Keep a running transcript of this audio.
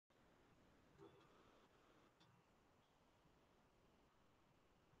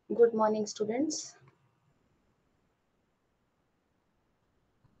Good morning, students.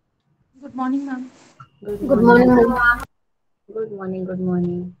 Good morning, ma'am. Good Good morning, morning. ma'am. Good morning. Good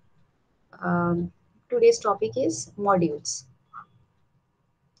morning. Um, Today's topic is modules.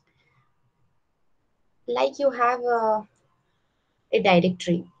 Like you have a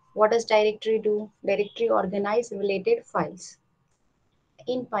directory. What does directory do? Directory organize related files.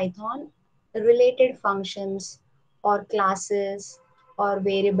 In Python, related functions or classes or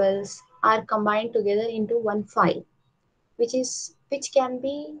variables are combined together into one file, which can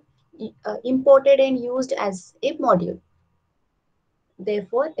be imported and used as a module.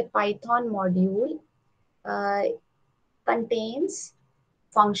 Therefore, a Python module uh, contains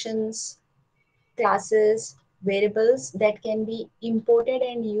functions, classes, variables that can be imported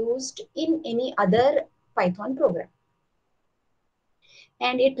and used in any other Python program.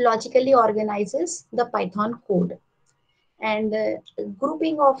 And it logically organizes the Python code. And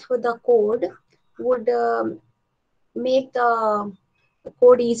grouping of the code would make the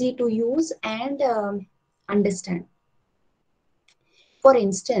code easy to use and understand. For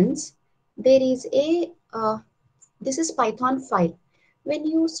instance, there is this is Python file. When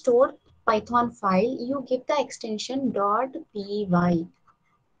you store Python file, you give the extension .py.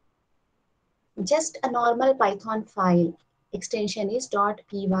 Just a normal Python file extension is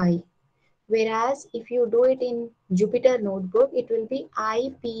 .py. Whereas if you do it in Jupyter Notebook, it will be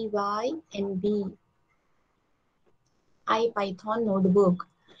IPYNB, IPython Notebook.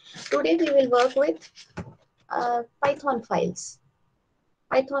 Today we will work with Python files.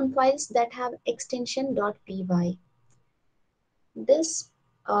 Python files that have extension .py. This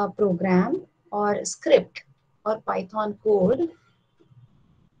program or script or Python code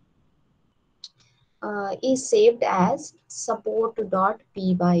is saved as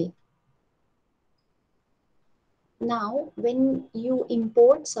support.py. Now, when you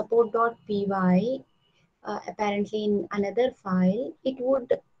import support.py, apparently in another file, it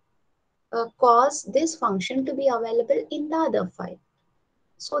would cause this function to be available in the other file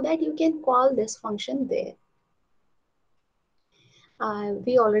so that you can call this function there.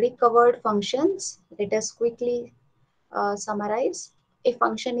 We already covered functions. Let us quickly summarize. A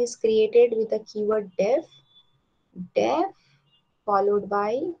function is created with the keyword def followed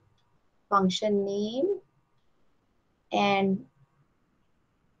by function name and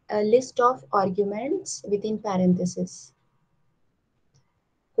a list of arguments within parentheses,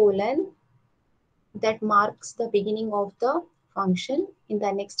 colon, that marks the beginning of the function. In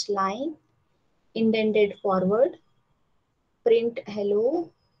the next line, indented forward, print hello.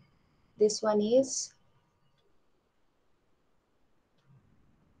 This one is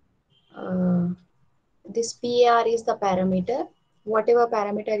uh, this par is the parameter. Whatever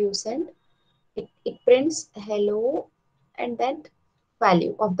parameter you send, it prints hello and then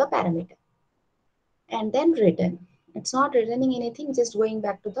value of the parameter, and then return. It's not returning anything, just going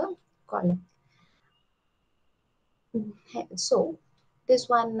back to the column. So this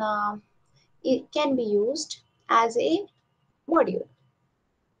one it can be used as a module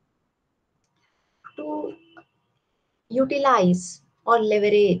to utilize or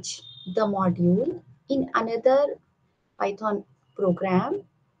leverage the module in another Python program.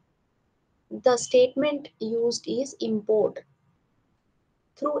 The statement used is import.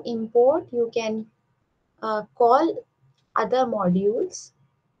 Through import, you can call other modules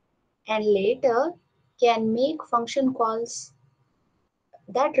and later can make function calls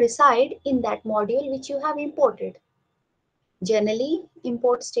that reside in that module which you have imported. Generally,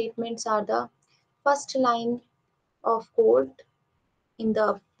 import statements are the first line of code in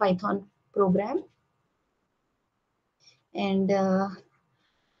the Python program, and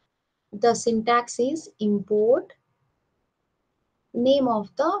the syntax is import name of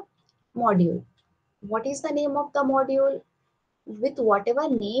the module. What is the name of the module? With whatever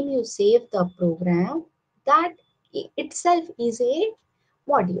name you save the program, that itself is a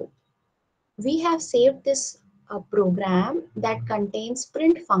module. We have saved this program that contains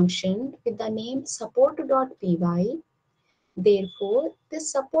print function with the name support.py. Therefore,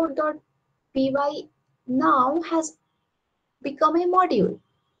 this support.py now has become a module.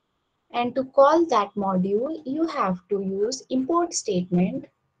 And to call that module, you have to use import statement.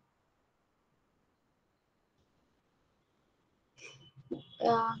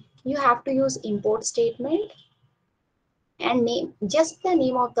 Uh, you have to use import statement and name just the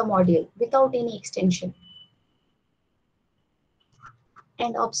name of the module without any extension.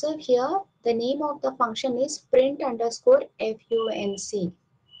 And observe here, the name of the function is print underscore func.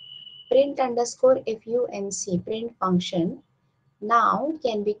 Print underscore func, print function, now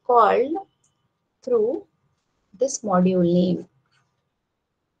can be called through this module name.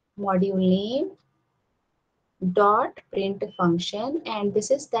 module name dot print function, and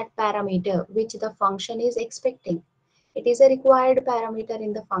this is that parameter which the function is expecting. It is a required parameter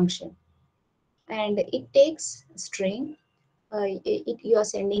in the function, and it takes string. You are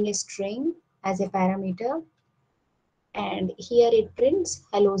sending a string as a parameter, and here it prints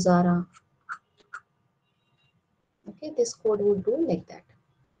hello Zara. Okay, this code would do like that.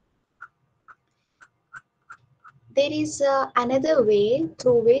 There is another way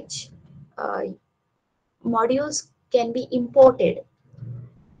through which uh, modules can be imported.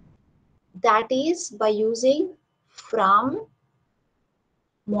 That is by using from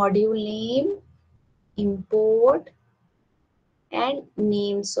module name, import, and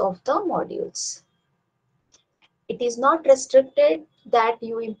names of the modules. It is not restricted that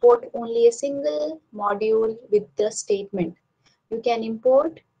you import only a single module with the statement. You can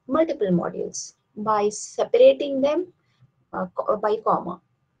import multiple modules by separating them by comma.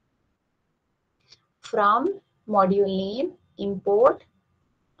 From module name, import.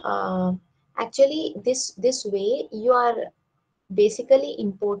 Uh, Actually, this way you are basically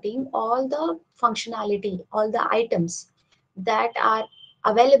importing all the functionality, all the items that are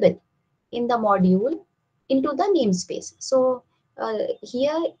available in the module into the namespace. So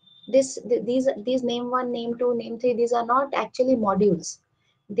here these name 1, name 2, name 3, these are not actually modules.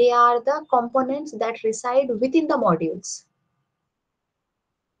 They are the components that reside within the modules.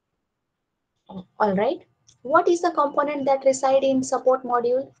 All right. What is the component that reside in support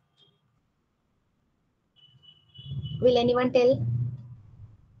module? Will anyone tell?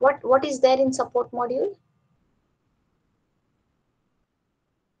 What is there in support module?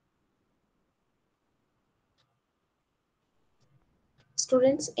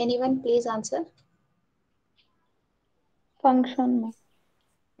 Students, anyone please answer. Function.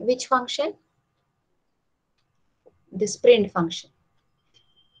 Which function? This print function.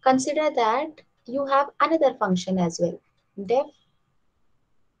 Consider that you have another function as well. Def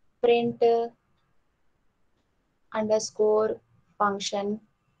print underscore function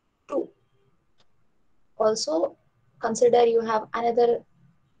 2. Also consider you have another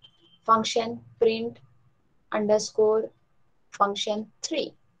function print underscore function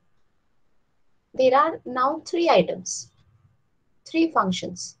 3. There are now 3 items, 3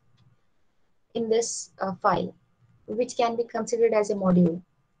 functions in this file, which can be considered as a module.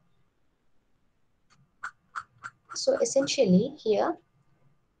 So essentially here,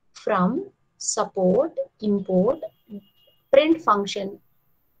 from, support, import, print function,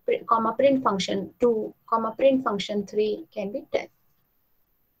 comma print function 2, comma print function 3 can be done.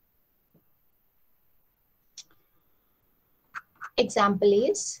 Example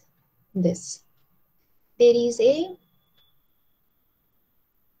is this. There is a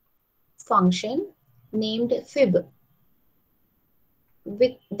function named fib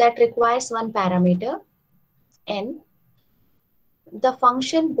that requires one parameter n. The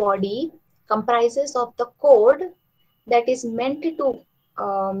function body comprises of the code that is meant to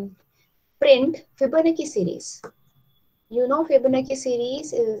print Fibonacci series. You know, Fibonacci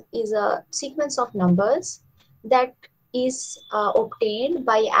series is a sequence of numbers that is obtained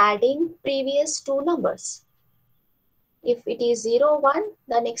by adding previous 2 numbers. If it is 0, 1,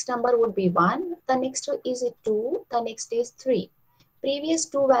 the next number would be 1, the next is 2, the next is 3. Previous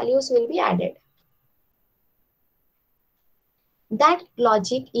 2 values will be added. That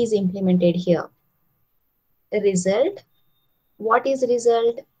logic is implemented here. Result. What is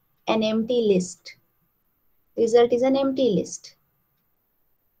result? An empty list. Result is an empty list.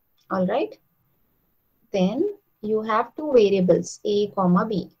 All right. Then you have 2 variables, a comma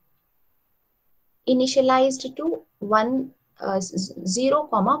b, initialized to 0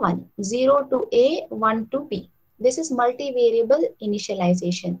 comma 1, 0 to a, 1 to b. This is multivariable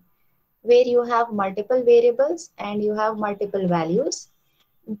initialization, where you have multiple variables and you have multiple values.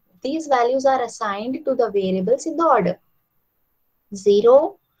 These values are assigned to the variables in the order.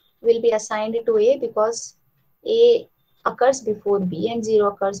 0 will be assigned to a because a occurs before b and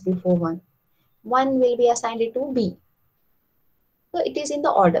 0 occurs before 1. 1 will be assigned to b. So it is in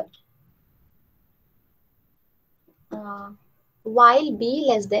the order. While b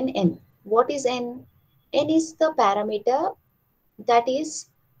less than n. What is n? N is the parameter that is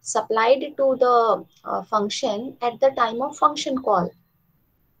supplied to the function at the time of function call.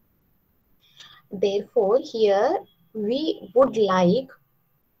 Therefore, here we would like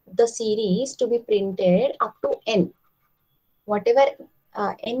the series to be printed up to n. Whatever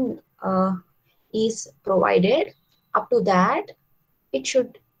n is provided, up to that it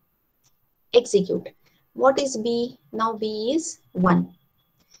should execute. What is b? Now b is 1.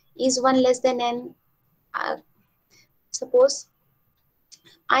 Is 1 less than n? Suppose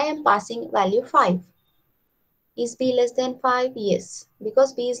I am passing value 5. Is b less than 5? Yes.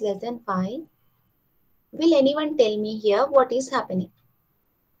 Because b is less than 5, will anyone tell me here what is happening?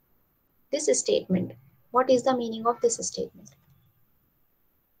 This statement. What is the meaning of this statement?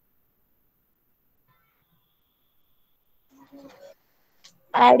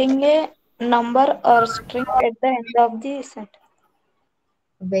 Adding a number or string at the end of the sentence.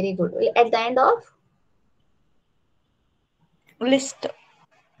 Very good. At the end of? List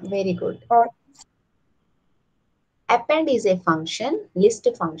Very good. or Append is a function, list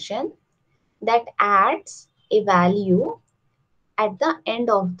function, that adds a value at the end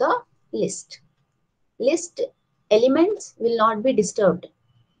of the list. List elements will not be disturbed.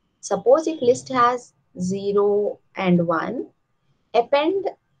 Suppose if list has 0 and 1, append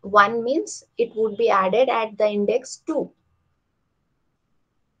 1 means it would be added at the index 2.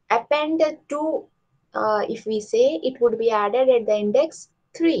 Append 2, if we say, it would be added at the index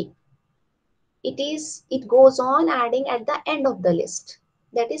 3. It goes on adding at the end of the list.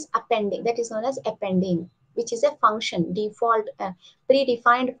 That is appending. That is known as appending, which is a function, default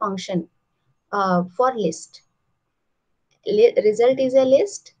predefined function for list. Result is a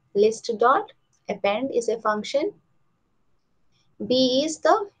list. List dot append is a function. B is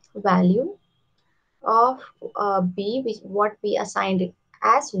the value of b, which what we assigned it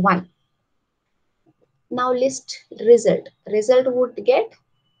as 1. Now list result would get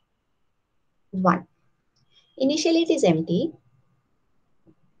 1. Initially it is empty.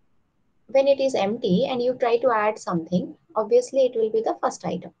 When it is empty and you try to add something, obviously it will be the first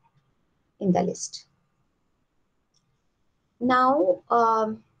item in the list. Now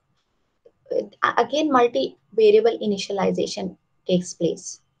again multivariable initialization takes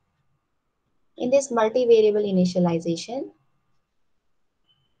place. In this multivariable initialization,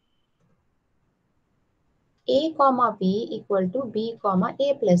 a comma b equal to b comma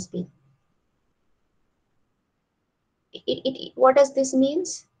a plus b. What does this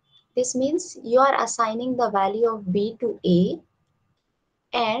means? This means you are assigning the value of b to a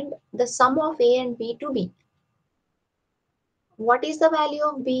and the sum of a and b to b. What is the value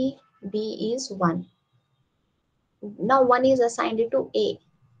of b? B is 1. Now 1 is assigned to a.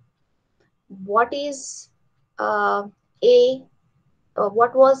 What is a?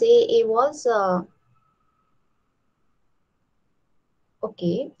 What was a? A was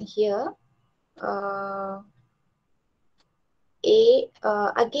okay. Here uh, a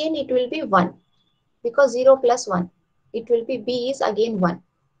again it will be 1 because 0 plus 1. It will be b is again 1.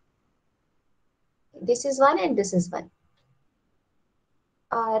 This is 1 and this is 1.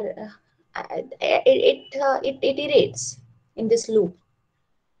 Or it iterates in this loop.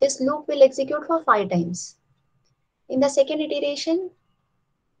 This loop will execute for 5 times. In the second iteration,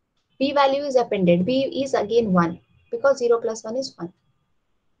 b value is appended. B is again 1 because 0 plus 1 is 1.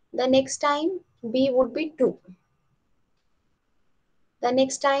 The next time b would be 2. The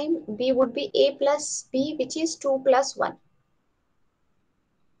next time b would be a plus b, which is 2 plus 1,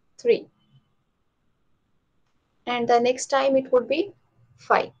 3. And the next time it would be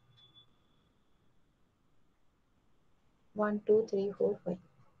 5. 1, 2, 3, 4, 5.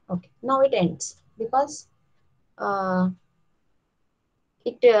 Okay, now it ends because uh,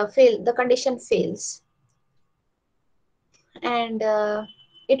 the condition fails, and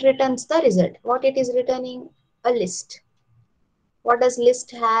it returns the result. What it is returning? A list. What does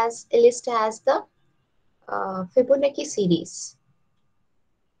list has? A list has the Fibonacci series.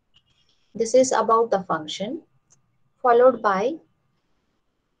 This is about the function, followed by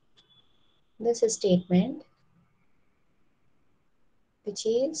this statement, which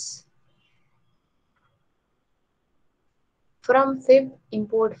is from fib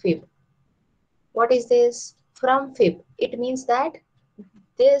import fib. What is this? From fib. It means that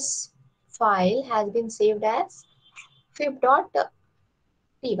this file has been saved as fib.py.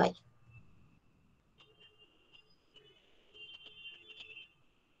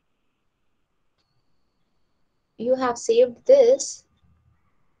 You have saved this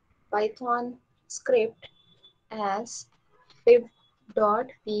Python script as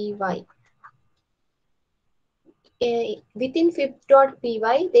fib.py. Within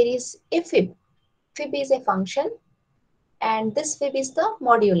fib.py, there is a fib. Fib is a function, and this fib is the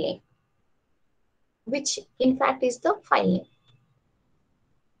module name, which in fact is the file name.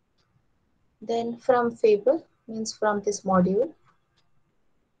 Then from fib means from this module,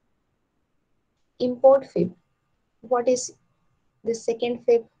 import fib. What is the second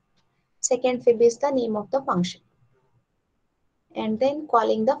fib? Second fib is the name of the function, and then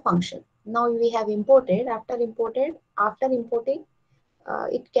calling the function. Now we have imported. After importing,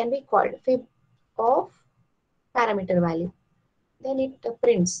 it can be called fib of parameter value. then it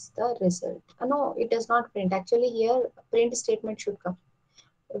prints the result. No, it does not print. Actually, here print statement should come.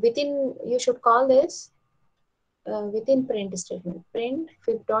 Within, you should call this within print statement. Print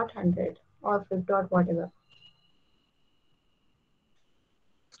fib dot 100 or fib dot whatever.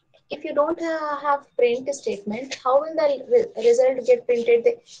 If you don't have print statement, how will the result get printed?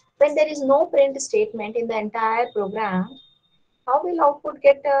 When there is no print statement in the entire program, how will output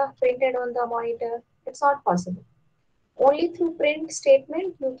get printed on the monitor? It's not possible. Only through print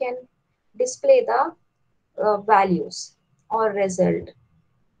statement you can display the values or result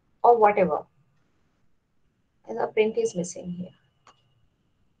or whatever. And the print is missing here.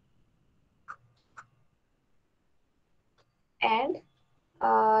 And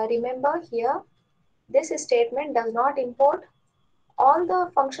remember here, this statement does not import all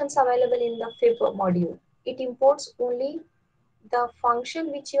the functions available in the fib module. It imports only the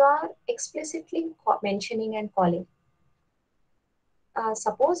function which you are explicitly mentioning and calling.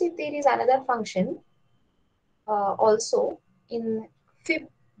 Suppose if there is another function also in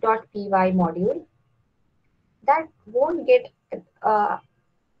fib.py module that won't get uh,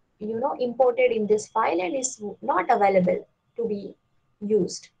 imported in this file and is not available to be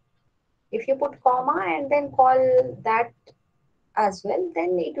used. If you put comma and then call that as well,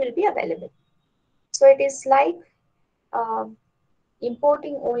 then it will be available. So it is like uh,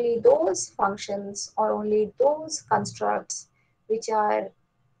 importing only those functions or only those constructs which are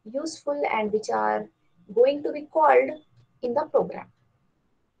useful and which are going to be called in the program.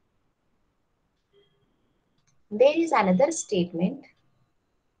 There is another statement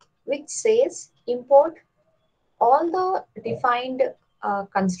which says import all the defined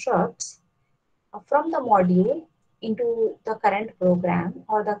constructs from the module into the current program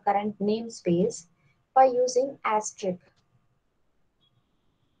or the current namespace by using asterisk.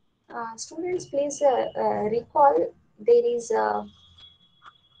 Students, please recall there is a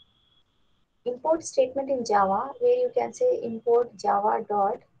import statement in Java where you can say import java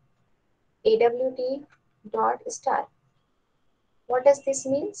dot awt dot star. What does this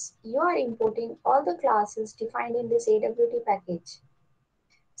means? You are importing all the classes defined in this AWT package.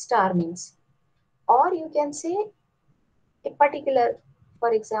 Star means, or you can say a particular,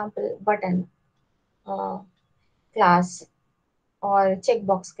 for example, button uh, class or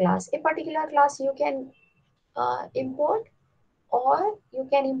checkbox class. A particular class you can import, or you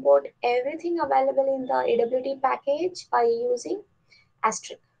can import everything available in the AWT package by using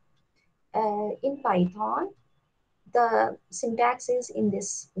asterisk. In Python, the syntax is in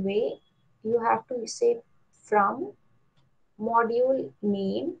this way. You have to say from module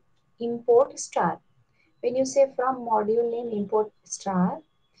name import star. When you say from module name import star,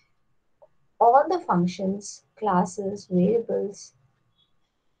 all the functions, classes, variables,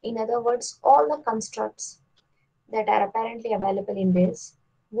 in other words, all the constructs that are apparently available in this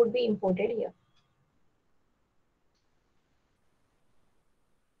would be imported here.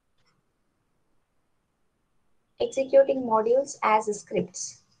 Executing modules as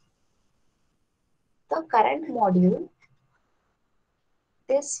scripts. The current module,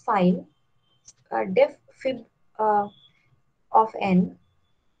 this file, def fib uh, of n,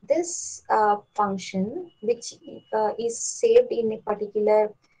 this function which is saved in a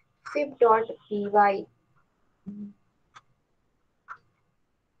particular fib.py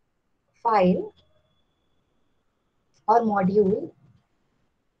file or module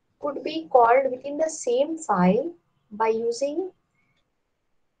could be called within the same file by using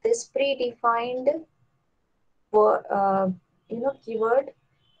this predefined keyword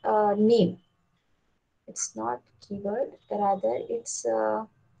name. It's not keyword, rather it's a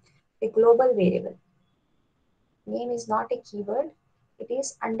global variable. Name is not a keyword. It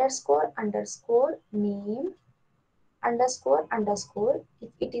is underscore underscore name underscore underscore.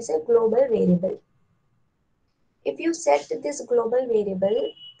 It is a global variable. If you set this global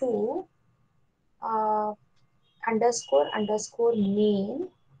variable to uh, underscore underscore name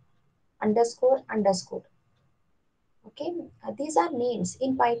underscore underscore, okay, these are names.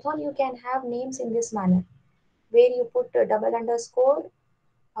 In Python, you can have names in this manner where you put a double underscore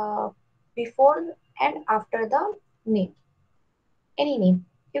uh, before and after the name, any name.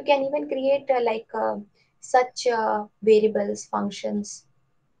 You can even create such variables, functions.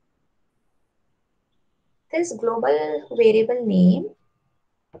 This global variable name,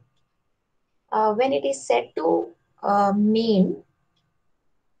 when it is set to main,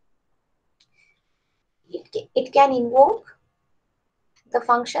 it can invoke the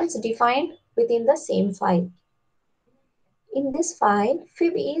functions defined within the same file. In this file,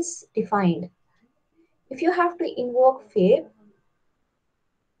 fib is defined. If you have to invoke fib,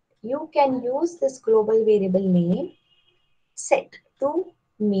 you can use this global variable name set to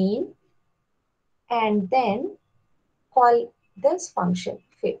mean, and then call this function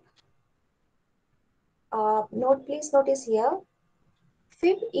fib. Please notice here,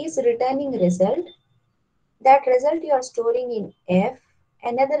 fib is returning result. That result you are storing in f,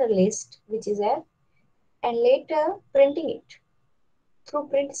 another list which is f, and later printing it through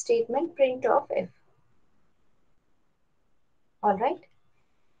print statement print of f. All right.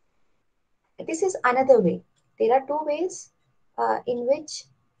 This is another way. There are two ways in which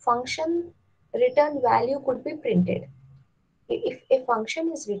function return value could be printed. If a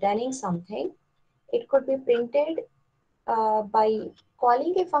function is returning something, it could be printed by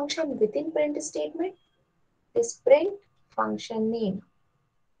calling a function within print statement, this print function name,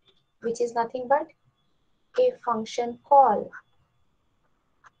 which is nothing but a function call.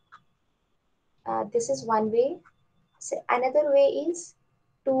 This is one way. So another way is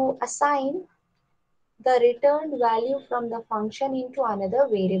to assign the returned value from the function into another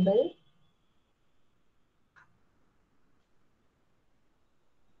variable,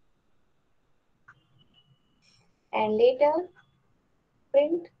 and later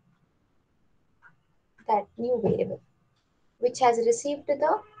print that new variable which has received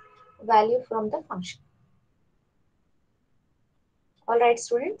the value from the function. All right,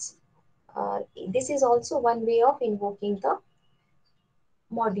 students. Uh, this is also one way of invoking the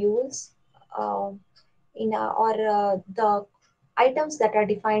modules uh, the items that are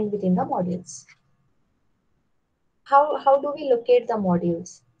defined within the modules. How do we locate the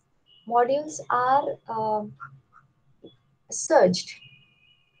modules? Modules are searched.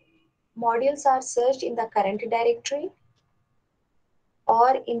 Modules are searched in the current directory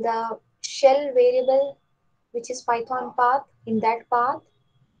or in the shell variable, which is Python path, in that path,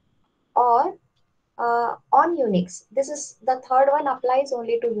 or on Unix. This is the third one, applies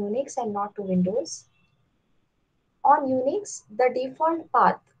only to Unix and not to Windows. On Unix, the default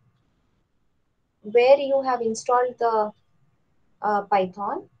path where you have installed the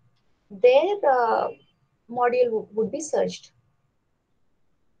Python, their module would be searched.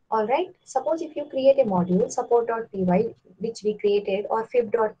 All right. Suppose if you create a module, support.py, which we created, or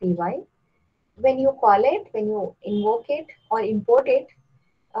fib.py, when you call it, when you invoke it or import it,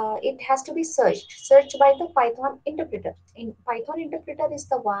 it has to be searched by the Python interpreter. In Python interpreter is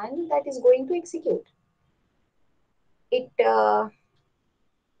the one that is going to execute. It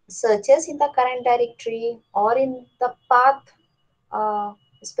searches in the current directory or in the path uh,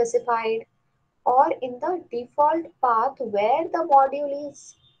 specified or in the default path where the module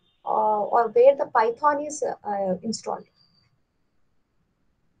is or where the Python is installed.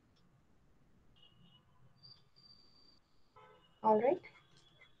 All right.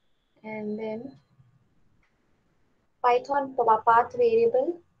 And then Python path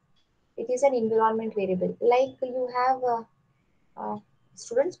variable, it is an environment variable. Like you have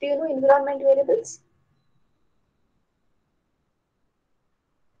students, do you know environment variables?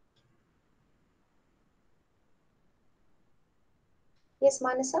 Yes,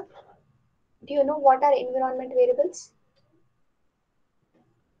 Manasa. Do you know what are environment variables?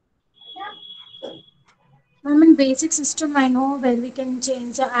 Ma'am, in basic system, I know where we can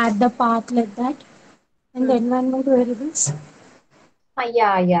change, add the path like that, and the Hmm. environment variables.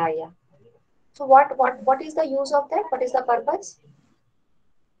 Yeah. So what is the use of that? What is the purpose?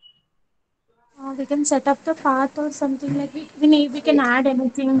 We can set up the path or something like we can Wait, add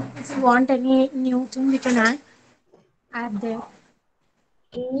anything. If you want any new thing, we can add there.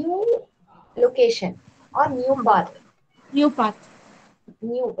 new location or new path. New path.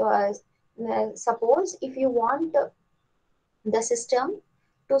 New suppose if you want the system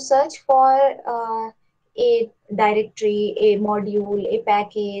to search for a directory, a module, a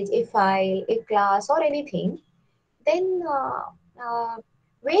package, a file, a class, or anything, then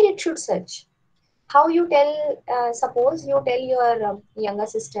where it should search? How you tell? Suppose you tell your younger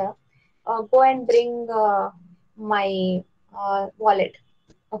sister, go and bring my wallet.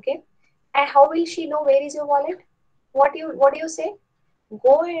 Okay, and how will she know where is your wallet? What do you say?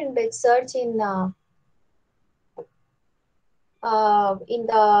 Go and search in the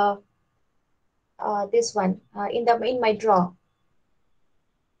this one in my drawer,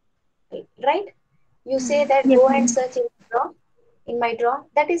 right? You say that Yes, go and ma'am. search in my drawer.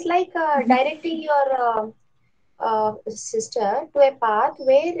 That is like directing your sister to a path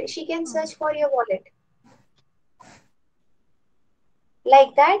where she can search for your wallet.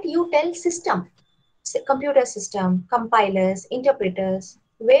 Like that, you tell system, computer system, compilers, interpreters,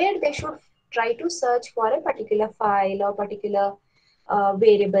 where they should try to search for a particular file or particular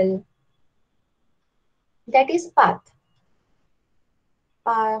variable. That is path.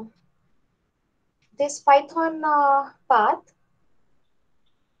 Uh, This Python path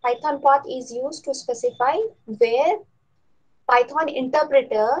is used to specify where Python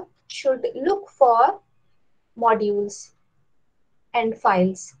interpreter should look for modules and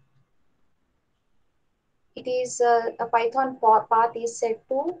files. It is a Python path is set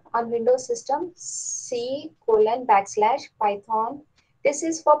to on Windows system C colon backslash Python. This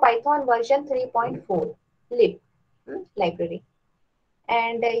is for Python version 3.4 lib library.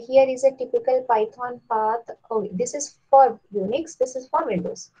 And here is a typical Python path. Oh, this is for Unix. This is for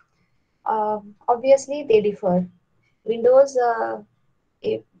Windows. Obviously, they differ. Windows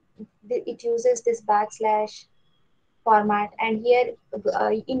it uses this backslash format, and here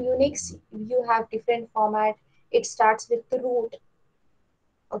in Unix you have different format. It starts with the root,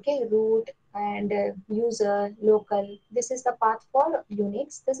 okay, root and user local. This is the path for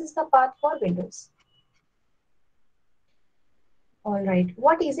Unix. This is the path for Windows. All right,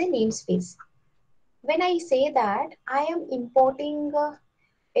 what is a namespace? When I say that I am importing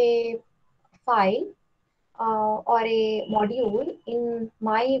a file or a module in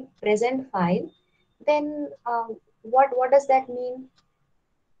my present file, then what does that mean?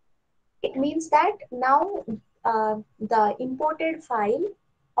 It means that now the imported file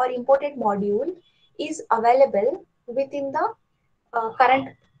or imported module is available within the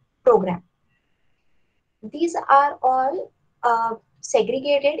current program. These are all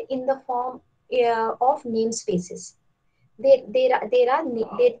segregated in the form of namespaces. There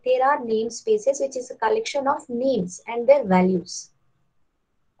are namespaces which is a collection of names and their values.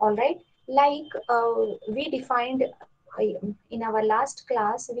 All right, like we defined in our last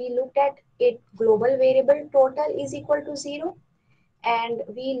class, we looked at a global variable total is equal to 0, and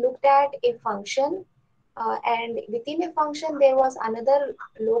we looked at a function, and within a function there was another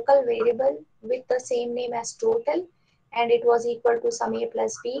local variable with the same name as total, and it was equal to sum a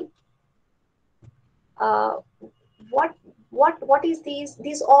plus b. uh, what what is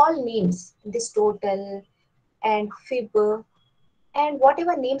these all names, this total and fib and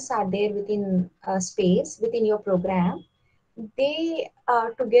whatever names are there within space within your program, they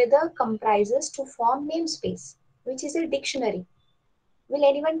together comprises to form namespace, which is a dictionary. Will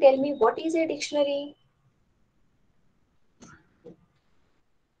anyone tell me what is a dictionary?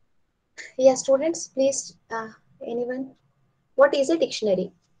 Yeah, students, please, anyone, what is a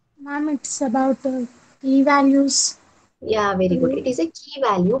dictionary? Ma'am, it's about key values. Yeah, very good. It To is a key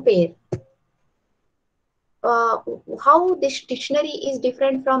value pair. uh, how this dictionary is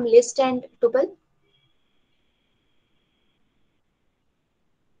different from list and tuple?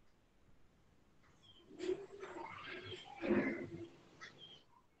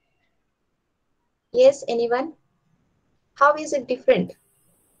 Yes, anyone, how is it different?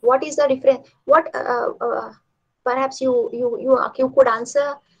 What is the difference? What perhaps you could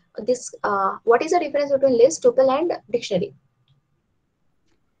answer this. What is the difference between list, tuple, and dictionary?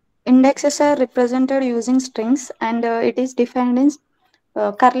 Indexes are represented using strings and it is defined in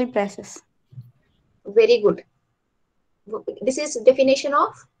curly braces. Very good. This is definition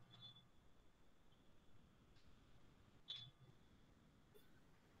of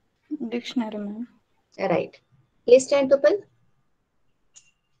Dictionary, ma'am. right. List and tuple.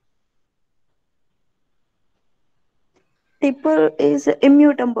 Tuple is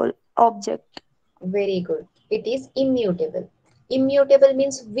immutable object. Very good. It is immutable. Immutable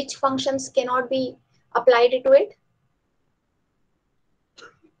means which functions cannot be applied to it?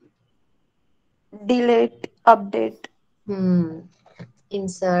 Delete, update. Hmm.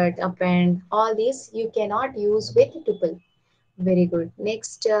 Insert, append, all these you cannot use with tuple. Very good.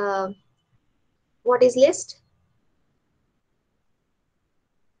 Next, what is list?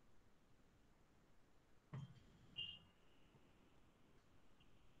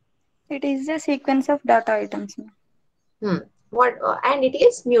 It is a sequence of data items, ma'am. Hmm. What and it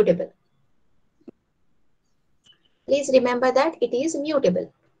is mutable. Please remember that it is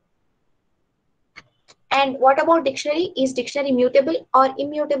mutable. And what about dictionary? Is dictionary mutable or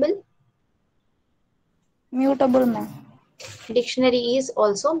immutable? Mutable, ma'am. Dictionary is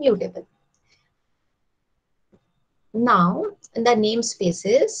also mutable. Now, the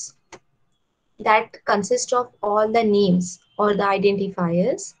namespaces that consist of all the names or the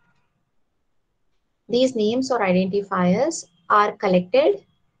identifiers. These names or identifiers are collected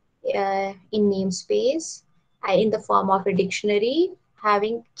in namespace in the form of a dictionary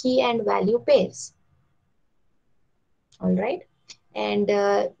having key and value pairs. All right. And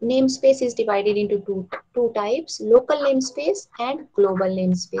namespace is divided into two types: local namespace and global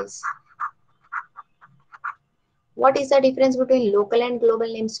namespace. What is the difference between local and global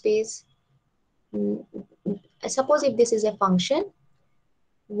namespace? Mm, Suppose if this is a function,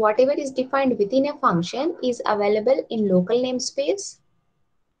 whatever is defined within a function is available in local namespace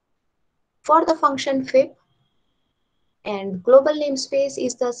for the function fib, and global namespace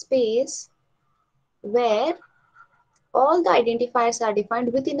is the space where all the identifiers are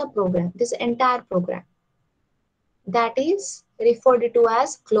defined within a program, this entire program. That is referred to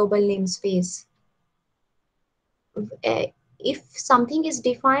as global namespace. Uh, if something is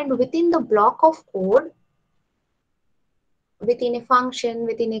defined within the block of code, within a function,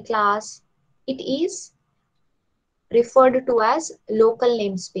 within a class, it is referred to as local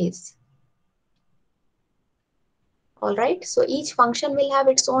namespace. All right, so each function will have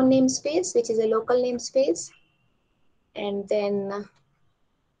its own namespace, which is a local namespace. And then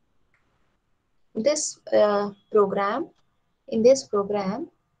this program, in this program,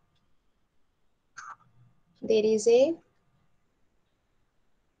 there is a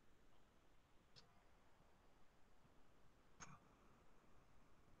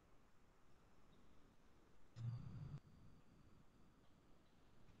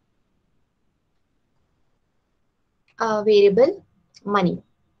variable money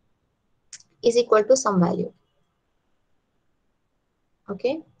is equal to some value.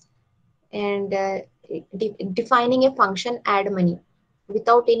 Okay, and defining a function add money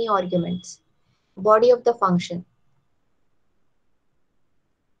without any arguments. Body of the function,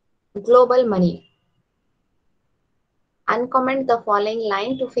 global money. Uncomment the following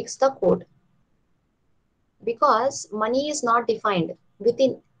line to fix the code, because money is not defined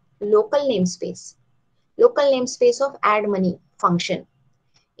within local namespace. Local namespace of add money function.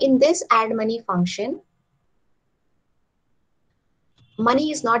 In this add money function,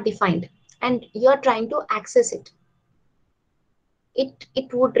 money is not defined and you are trying to access it.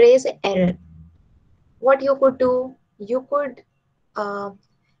 It would raise an error. What you could do, you could uh,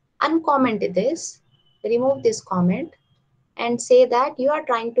 uncomment this, remove this comment, and say that you are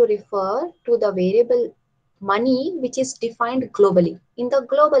trying to refer to the variable money which is defined globally in the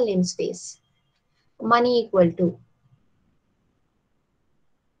global namespace. Money equal to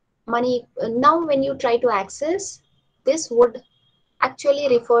money. Now when you try to access, this would actually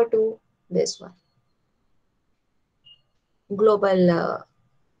refer to this one, global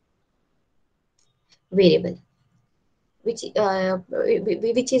variable, which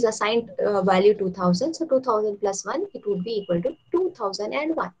is assigned value 2000. So 2000 plus 1, it would be equal to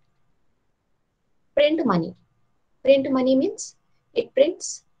 2001. Print money. Print money means it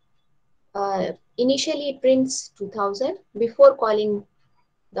prints, uh, initially it prints 2000 before calling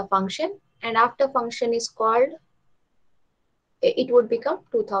the function, and after function is called, it would become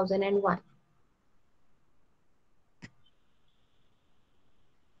 2001.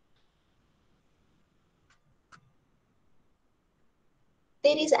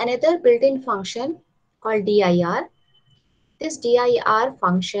 There is another built-in function called dir. This dir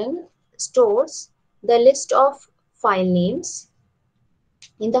function stores the list of file names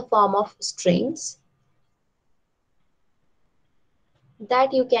in the form of strings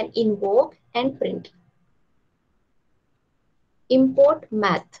that you can invoke and print. Import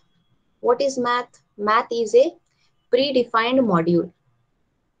math. What is math? Math is a predefined module.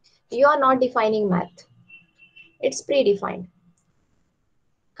 You are not defining math. It's predefined.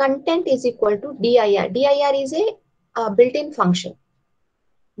 Content is equal to dir. Dir is a built-in function.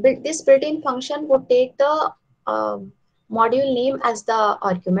 This built-in function would take the module name as the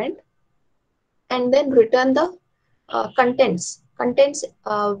argument and then return the contents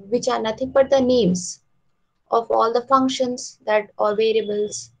which are nothing but the names of all the functions that or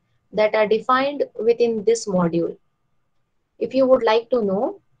variables that are defined within this module. If you would like to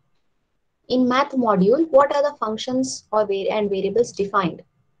know in math module what are the functions or and variables defined,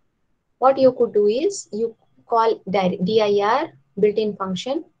 what you could do is you call dir built-in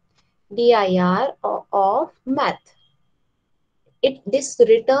function dir of math. This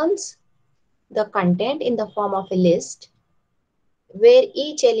returns the content in the form of a list where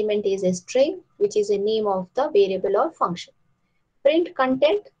each element is a string, which is a name of the variable or function. Print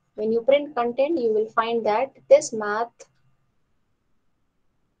content. When you print content, you will find that this math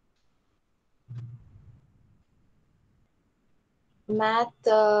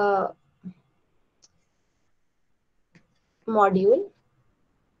module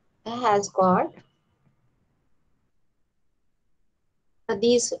has got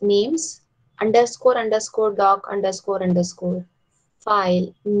these names: underscore underscore doc underscore underscore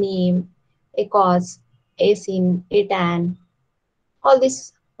file name, acos, asyn, atan, all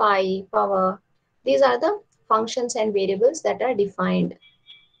this pi, power. These are the functions and variables that are defined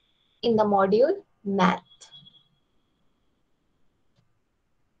in the module math.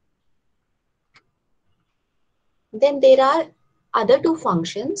 Then there are Other two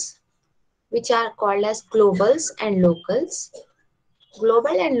functions, which are called as globals and locals.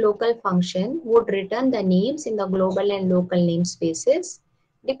 Global and local function would return the names in the global and local namespaces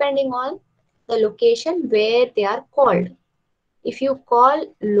depending on the location where they are called. If you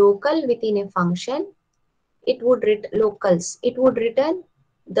call local within a function, it would locals. It would return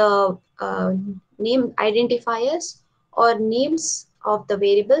the name identifiers or names of the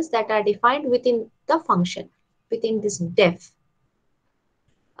variables that are defined within the function, within this def.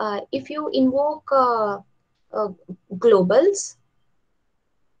 If you invoke uh, globals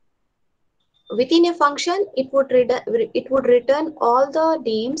within a function, it would return all the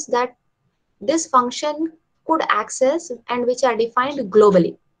names that this function could access and which are defined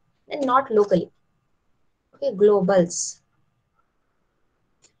globally and not locally. Okay, globals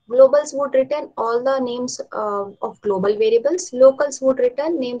would return all the names of global variables. Locals would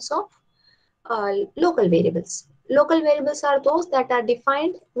return names of local variables. Local variables are those that are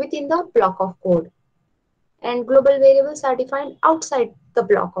defined within the block of code, and global variables are defined outside the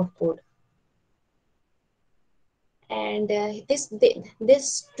block of code. And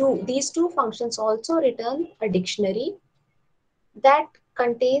these two functions also return a dictionary that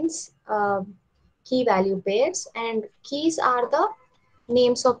contains key value pairs, and keys are the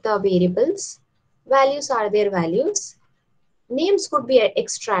names of the variables, values are their values. Names could be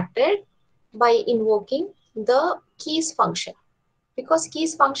extracted by invoking the keys function, because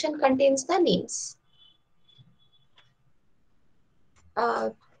keys function contains the names. Uh,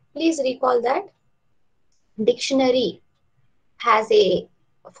 Please recall that dictionary has a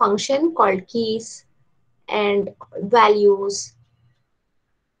function called keys, and values,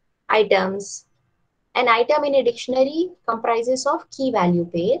 items. An item in a dictionary comprises of key value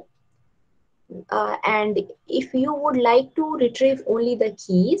pair, and if you would like to retrieve only the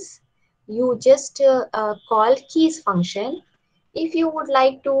keys, you just call keys function. If you would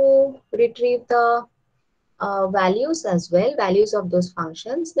like to retrieve the values as well, values of those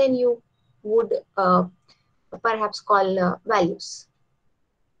functions, then you would perhaps call values.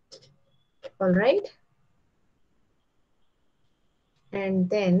 All right. And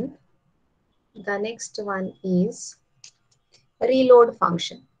then the next one is reload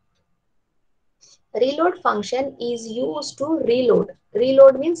function. Reload function is used to reload.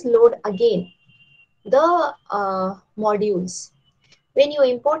 Reload means load again the modules. When you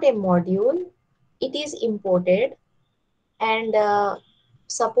import a module, it is imported, and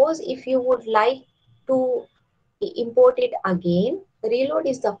suppose if you would like to import it again, reload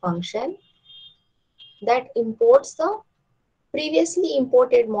is the function that imports the previously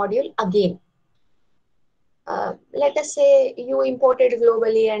imported module again. Let us say you imported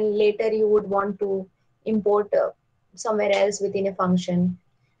globally and later you would want to import somewhere else within a function.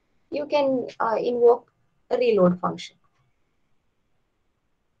 You can invoke a reload function.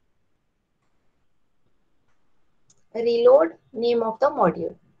 Reload, name of the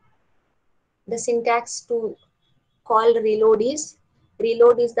module. The syntax to call reload is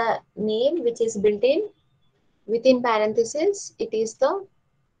the name which is built in within parentheses. It is the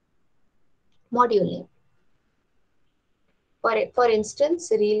module name. For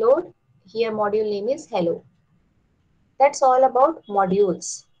instance, reload, here module name is hello. That's all about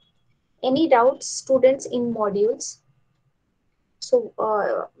modules. Any doubts, students, in modules?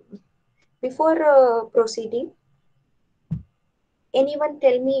 So before proceeding, anyone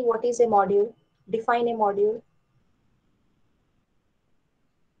tell me what is a module? Define a module.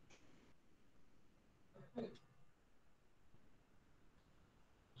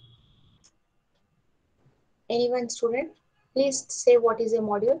 Anyone, student? Please say what is a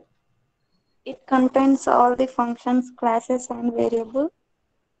module. It contains all the functions, classes, and variables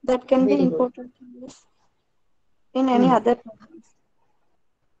that can be Very good. imported to use in any Hmm. other programs.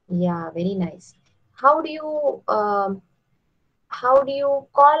 Yeah, very nice. How do you um, how do you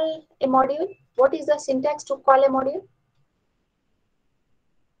call a module? What is the syntax to call a module?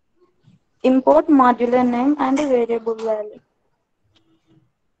 Import modular name and the variable value.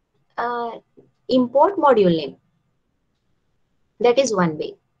 Uh, Import module name. That is one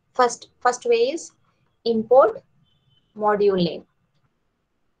way. First way is import module name.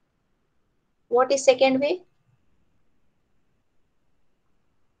 What is second way?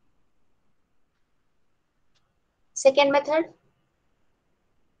 Second method?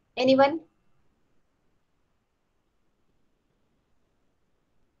 Anyone?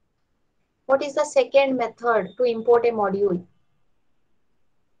 What is the second method to import a module?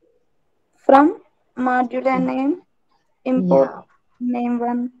 From modular name, import Yeah, name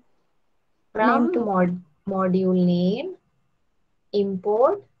 1, name from 2. module name,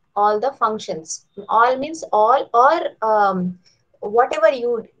 import all the functions. All means all, or whatever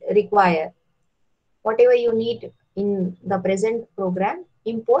you require, whatever you need in the present program,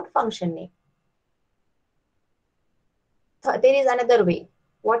 import function name. There is another way.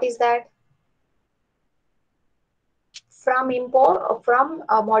 What is that? From a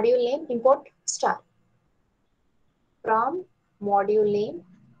module name, import star. From module name,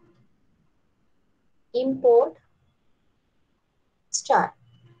 import star.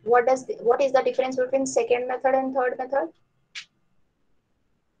 What is the difference between second method and third method?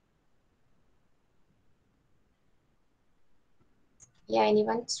 Yeah,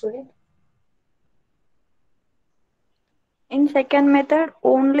 anyone, student? In second method,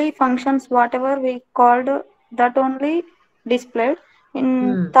 only functions whatever we called that only displayed. In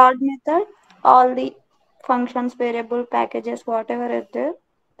Hmm. third method, all the functions, variable, packages, whatever is there,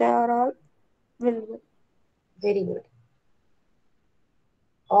 they are all visible. Very good.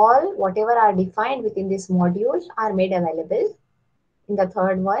 All whatever are defined within this module are made available in the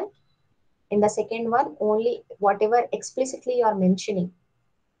third one. In the second one, only whatever explicitly you are mentioning,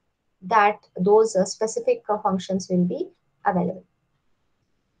 that those specific functions will be available,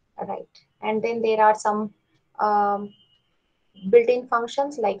 right? And then there are some um, built-in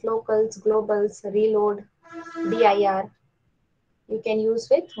functions like locals, globals, reload, dir, you can use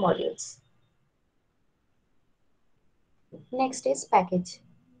with modules. Next is packages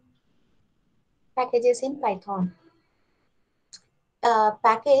in Python.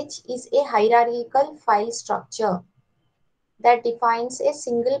 Package is a hierarchical file structure that defines a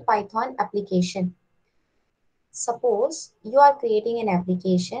single Python application. Suppose you are creating an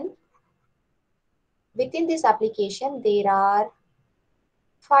application. Within this application, there are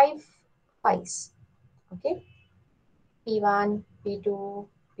 5 files. Okay, P1, P2,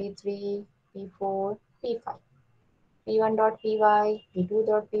 P3, P4, P5. P1.py,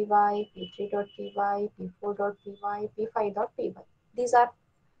 P2.py, P3.py, P4.py, P5.py. These are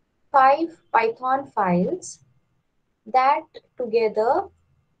 5 Python files that together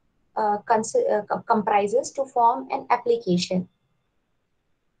comprises to form an application.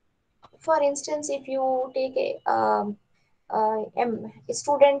 For instance, if you take a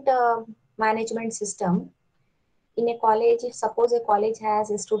student management system in a college, if suppose a college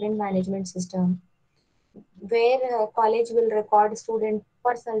has a student management system where college will record student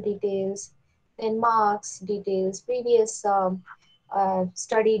personal details, then marks details, previous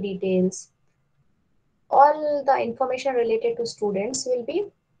study details, all the information related to students will be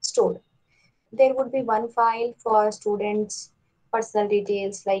stored. There would be one file for students' personal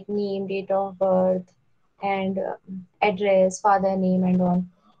details like name, date of birth, and address, father name, and all.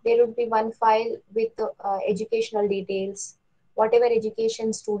 There would be one file with educational details, whatever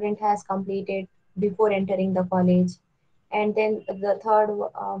education student has completed before entering the college. And then the third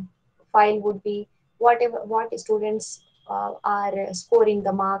file would be what students are scoring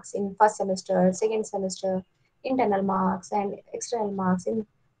the marks in first semester, second semester, internal marks and external marks in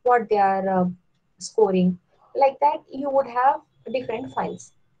what they are scoring. Like that, you would have different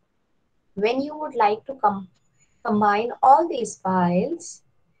files. When you would like to combine all these files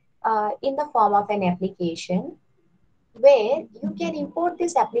in the form of an application, where you can import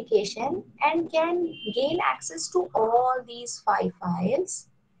this application and can gain access to all these 5 files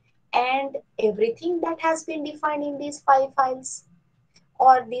and everything that has been defined in these 5 files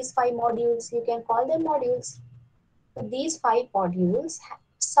or these 5 modules, you can call them modules. So these 5 modules,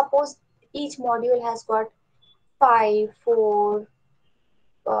 suppose each module has got 5, 4,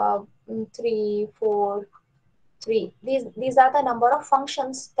 3, 4, 3. These are the number of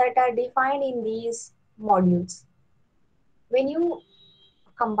functions that are defined in these modules. When you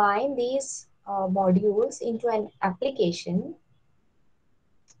combine these modules into an application,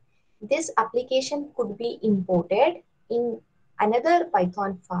 this application could be imported in another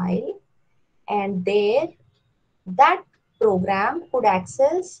Python file, and there that program could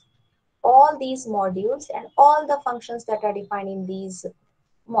access all these modules and all the functions that are defined in these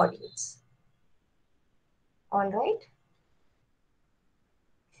modules. All right.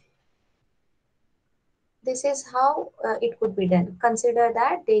 This is how it could be done. Consider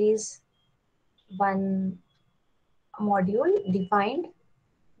that there is one module defined,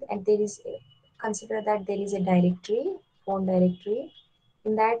 and consider that there is a directory, phone directory.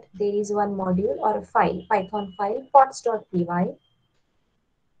 In that there is one module or a file, Python file, pots.py.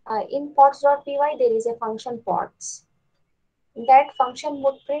 In pots.py there is a function pots. That function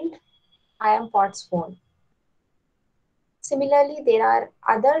would print I am pots phone. Similarly, there are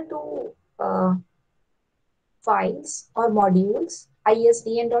other two files or modules,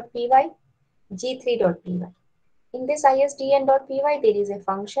 isdn.py, g3.py. In this isdn.py, there is a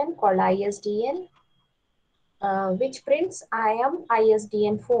function called isdn which prints I am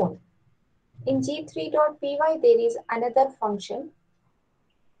ISDN phone. In G3.py, there is another function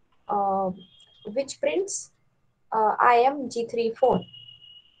uh, which prints I am G3 phone.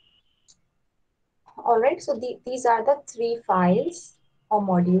 Alright, so these are the three files or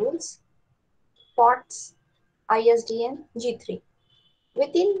modules, POTS, ISDN, G3.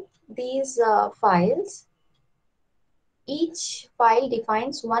 Within these files, each file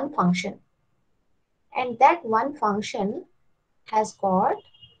defines one function, and that one function has got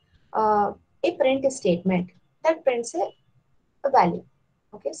uh, a print statement that prints a value,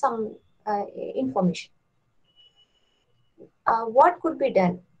 okay, some uh, information. What could be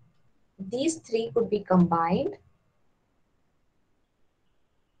done? These three could be combined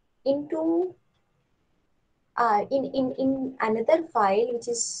into in another file which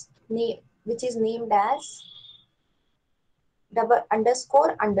is named as double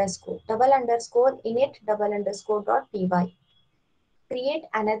underscore init double underscore dot py. Create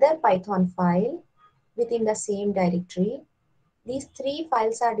another Python file within the same directory. These three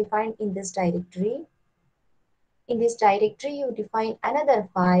files are defined in this directory. In this directory, you define another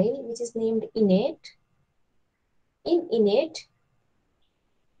file which is named init. In init,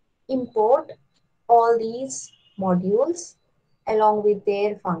 import all these modules along with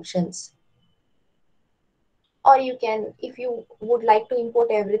their functions. Or you can, if you would like to import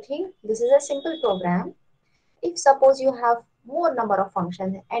everything, this is a simple program. If suppose you have more number of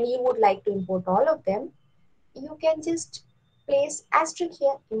functions and you would like to import all of them, you can just place asterisk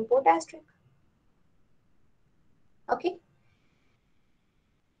here, import asterisk. Okay.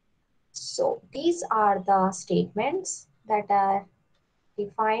 So these are the statements that are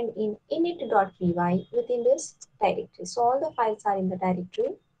defined in init.py within this directory. So all the files are in the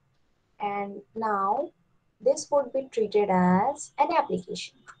directory, and now this would be treated as an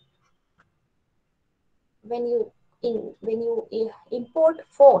application. When you import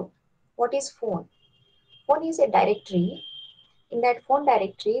phone, what is phone? Phone is a directory. In that phone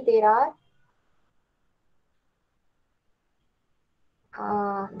directory, there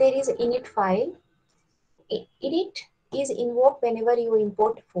is init file. Init is invoked whenever you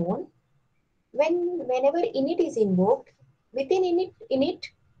import phone. Whenever init is invoked, within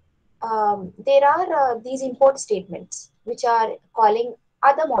init there are these import statements which are calling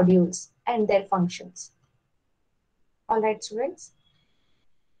other modules and their functions. All right, students.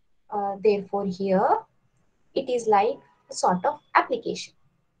 Therefore, here it is like a sort of application.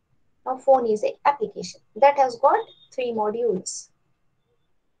 Now, phone is a application that has got three modules.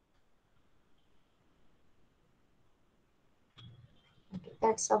 Okay,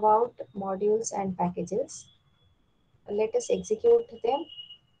 that's about modules and packages. Let us execute them,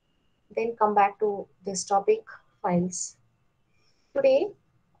 then come back to this topic, files. Today,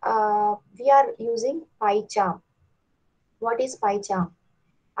 we are using PyCharm. What is PyCharm?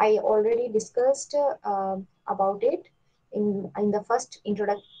 I already discussed about it in the first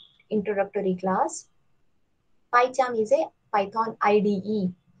introductory class. PyCharm is a Python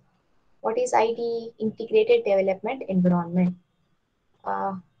IDE. What is IDE? Integrated Development Environment.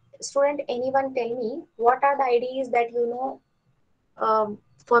 Uh, Student, anyone tell me what are the IDEs that you know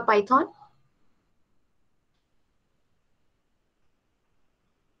for Python?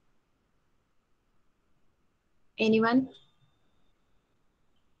 Anyone?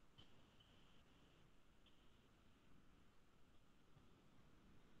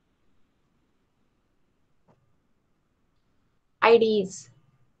 IDEs.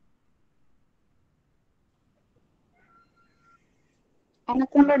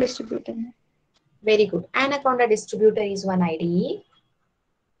 Anaconda distributor. Very good. Anaconda distributor is one IDE.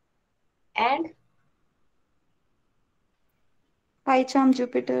 And PyCharm,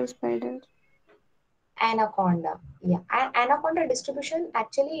 Jupyter, Spider. Anaconda. Yeah. Anaconda distribution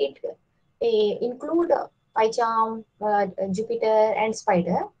actually it include PyCharm, Jupyter, and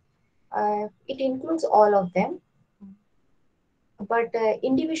Spider. It includes all of them. But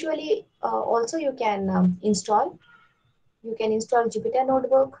individually also you can install. You can install Jupyter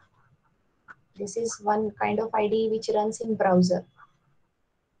Notebook. This is one kind of IDE which runs in browser.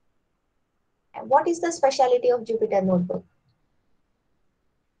 And what is the speciality of Jupyter Notebook?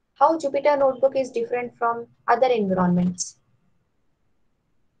 How Jupyter Notebook is different from other environments?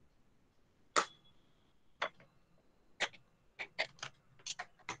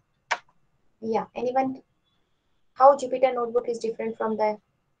 Yeah, anyone? How Jupyter Notebook is different from the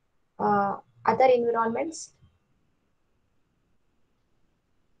uh, other environments?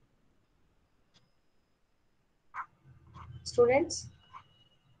 Students?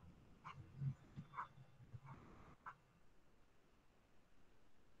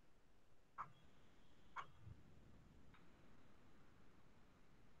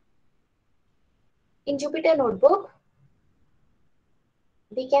 In Jupyter Notebook,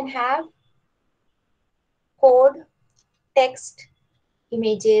 we can have code, text,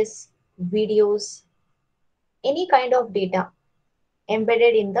 images, videos, any kind of data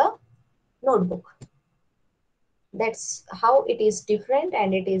embedded in the notebook. That's how it is different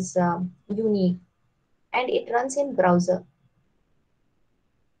and it is unique, and it runs in browser.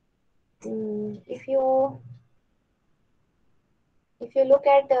 If you look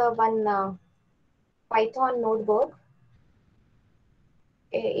at one Python notebook,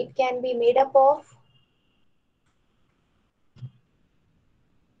 it can be made up of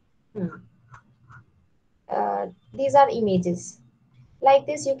hmm, uh, these are images. Like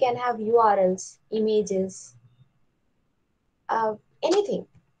this, you can have URLs, images, uh, anything,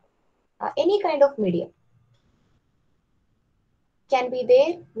 any kind of media can be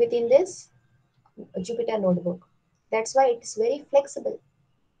there within this Jupyter notebook. That's why it's very flexible.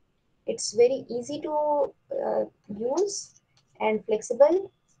 It's very easy to use and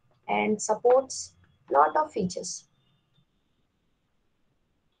flexible and supports lot of features.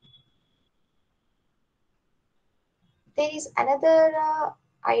 There is another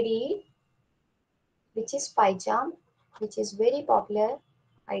IDE which is PyCharm, which is very popular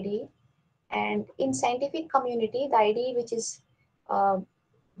IDE. And in scientific community, the IDE which is uh,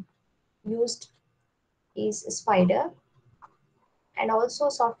 used is Spider, and also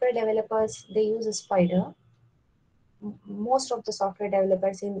software developers they use Spider. Most of the software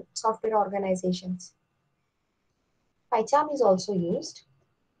developers in software organizations, PyCharm is also used.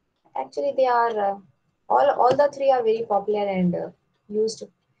 Actually, they are all the three are very popular and used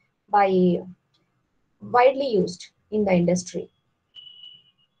by widely used in the industry.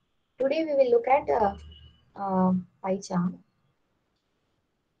 Today we will look at PyCharm.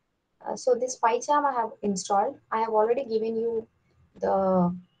 So this PyCharm I have installed. I have already given you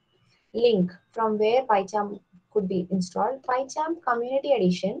the link from where PyCharm could be installed. PyCharm Community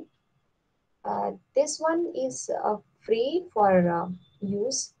Edition. This one is free for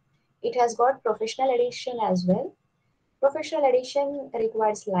use. It has got professional edition as well. Professional edition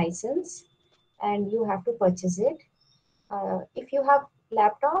requires license and you have to purchase it. If you have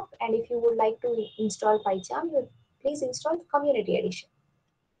laptop and if you would like to install PyCharm, you please install community edition.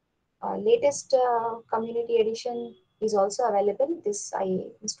 Latest community edition is also available. This I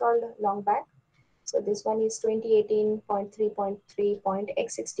installed long back. So this one is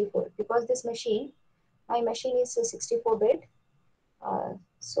 2018.3.3.x64 because this machine, my machine is a 64-bit.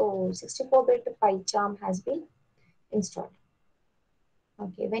 So 64-bit PyCharm has been installed.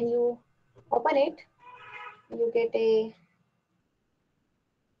 Okay, when you open it, you get a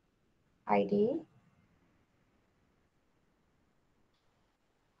ID.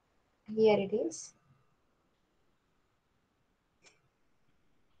 Here it is.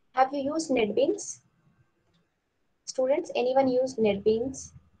 Have you used NetBeans? Students, anyone used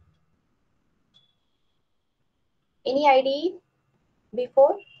NetBeans? Any ID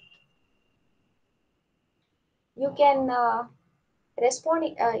before? You can respond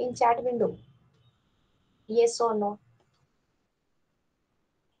in chat window. Yes or no.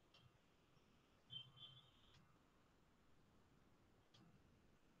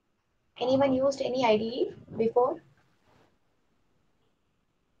 Anyone used any IDE before?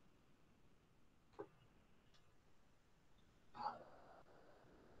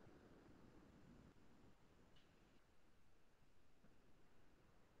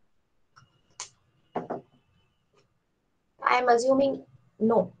 I am assuming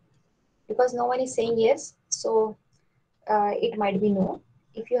no because no one is saying yes. So it might be no.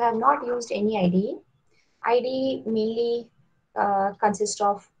 If you have not used any IDE, IDE mainly consists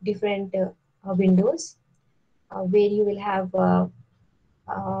of different windows where you will have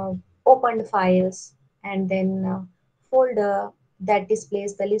uh, opened files and then folder that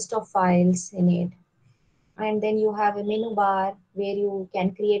displays the list of files in it. And then you have a menu bar where you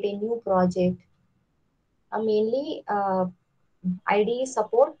can create a new project. Mainly IDE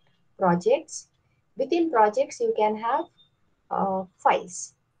support projects. Within projects, you can have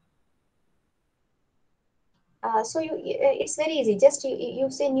files. It's very easy. Just you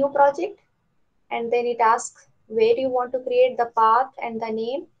say new project, and then it asks where you want to create the path and the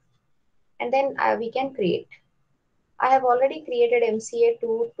name, and then we can create. I have already created MCA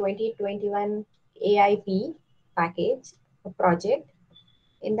to 2021 AIP package project.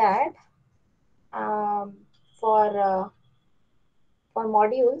 In that, um, for for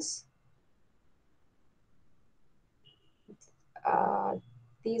modules, uh,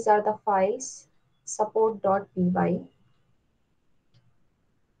 these are the files support.py.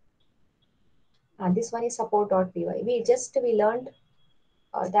 This one is support.py. We learned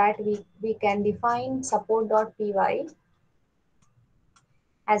that we can define support.py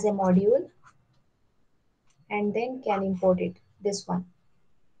as a module and then can import it, this one,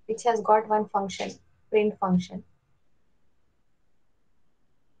 which has got one function, print function.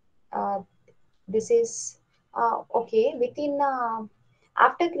 Uh, this is okay. Within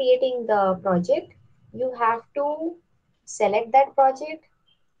after creating the project, you have to select that project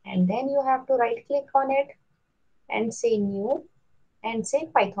and then you have to right click on it and say new and say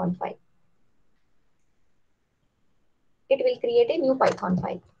Python file. It will create a new Python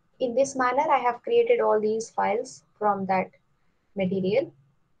file. In this manner, I have created all these files from that material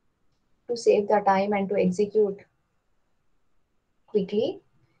to save the time and to execute quickly.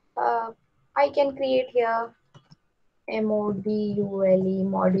 Uh, I can create here module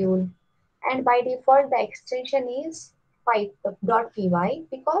module, and by default the extension is .py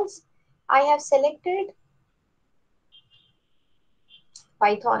because I have selected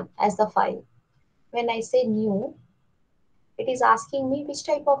Python as the file. When I say new, it is asking me which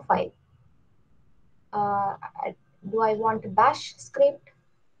type of file. Uh, do I want bash script,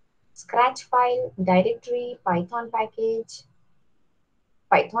 scratch file, directory, Python package,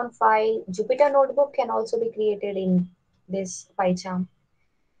 Python file? Jupyter notebook can also be created in this PyCharm.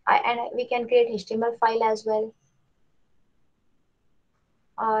 And we can create HTML file as well.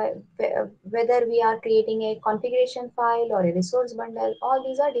 uh, Whether we are creating a configuration file or a resource bundle, all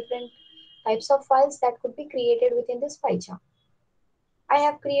these are different types of files that could be created within this PyCharm. I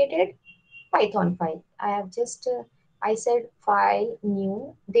have created Python file. I have just I said file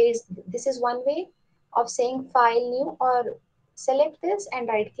new. This is one way of saying file new, or select this and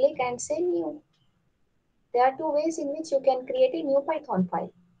right click and say new. There are two ways in which you can create a new Python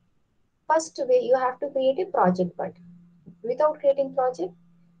file. First way, you have to create a project, but without creating project,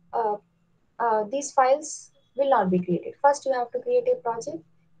 uh, these files will not be created. First, you have to create a project.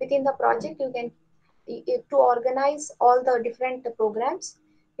 Within the project, you can to organize all the different programs.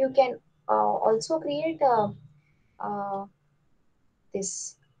 You can also create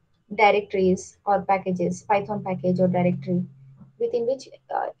this directories or packages, Python package or directory, within which,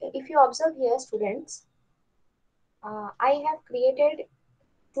 if you observe here, students, I have created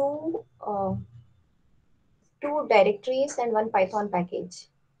two two directories and one Python package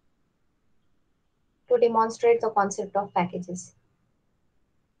to demonstrate the concept of packages.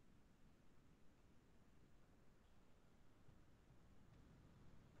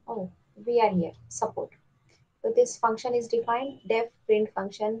 Oh, we are here. Support. So this function is defined def print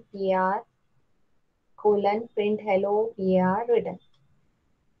function par colon print hello par written.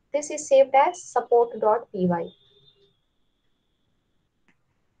 This is saved as support.py.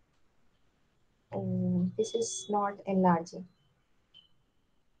 This is not enlarging.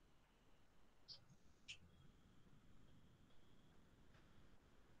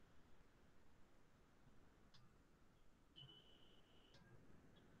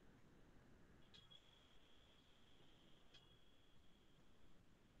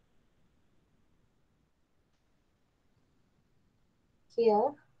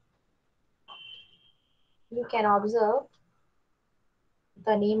 Here you can observe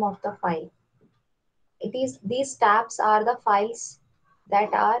the name of the file. It is these tabs are the files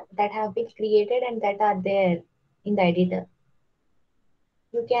that have been created and that are there in the editor.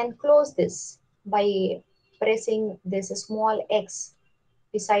 You can close this by pressing this small X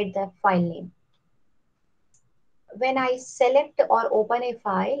beside the file name. When I select or open a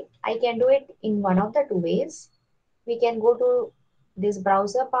file, I can do it in one of the two ways. We can go to this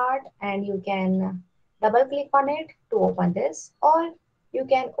browser part and you can double click on it to open this, or you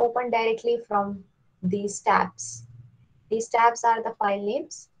can open directly from these tabs. These tabs are the file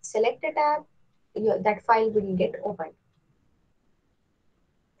names. Select a tab, that file will get opened.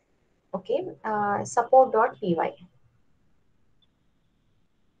 Okay, support.py.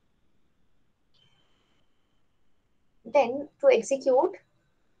 Then to execute,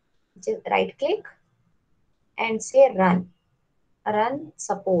 just right click and say run. Run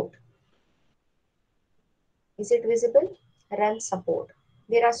support. Is it visible? Run support.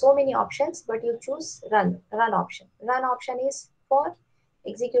 There are so many options, but you choose run option. Run option is for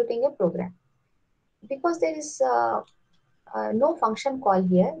executing a program. Because there is no function call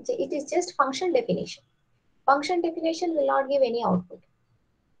here, it is just function definition. Function definition will not give any output.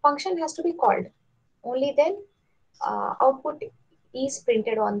 Function has to be called. Only then output is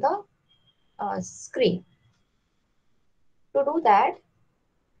printed on the screen. To do that,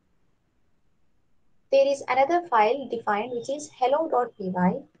 there is another file defined which is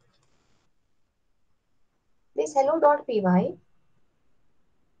hello.py. This hello.py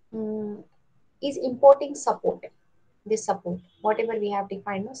is importing support. this support, whatever we have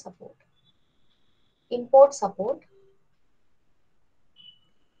defined as support. Import support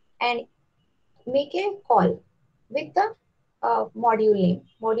and make a call with the module name.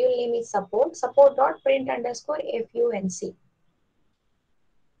 Module name is support, support.print underscore func.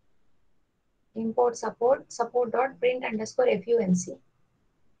 Import support, support.print underscore func.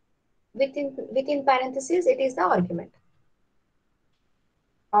 Within parentheses, it is the argument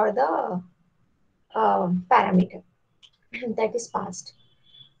or the parameter that is passed.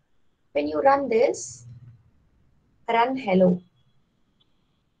 When you run this, run hello.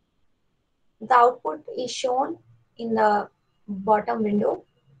 The output is shown in the bottom window.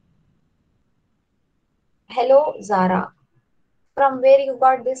 Hello Zara. From where you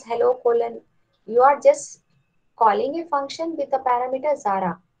got this hello colon? You are just calling a function with the parameter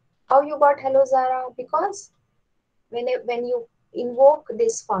Zara. How you got hello Zara? Because when you invoke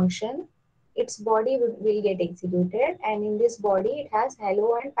this function, its body will get executed, and in this body it has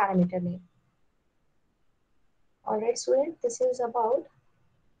hello and parameter name. All right, student, this is about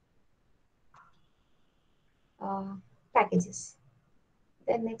uh, packages.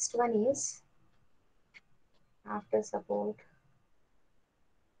 The next one is after support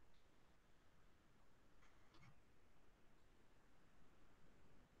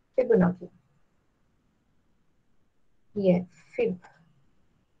Fibonacci. Here, fib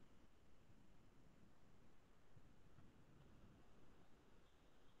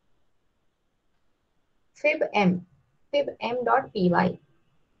m.py.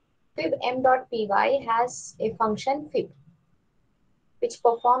 Fib m.py has a function fib which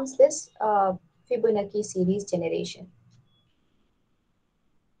performs this Fibonacci series generation,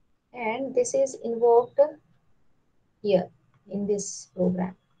 and this is invoked here in this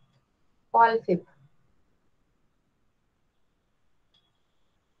program. Call fib.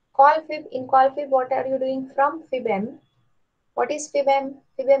 Call fib, what are you doing from fibm? What is fibm?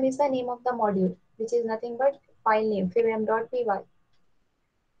 Fibm is the name of the module, which is nothing but file name fibm.py.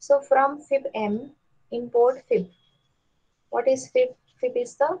 So from fibm, import fib. What is fib? Fib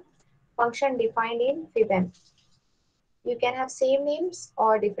is the function defined in fibm. You can have same names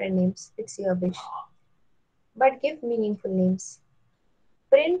or different names, it's your wish, but give meaningful names.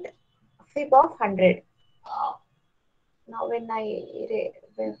 Print fib of 100. Now when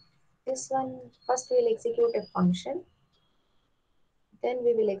this one, first we will execute a function, then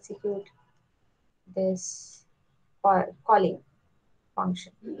we will execute this calling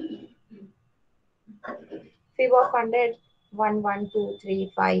function. Fib of 100, 1, 1, 2,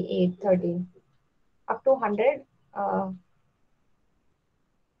 3, 5, 8, 13. Up to 100, uh,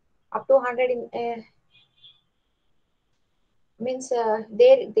 up to 100 in, means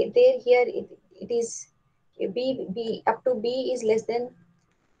there here it is b up to b is less than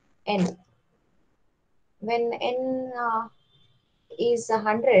n. When n is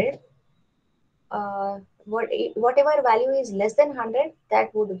 100, uh, whatever value is less than 100,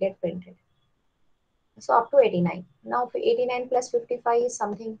 that would get printed. So up to 89. Now 89 plus 55 is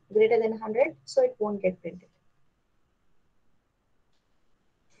something greater than 100, so it won't get printed.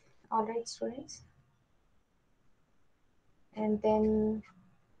 All right, students. And then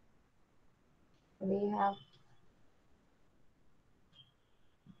we have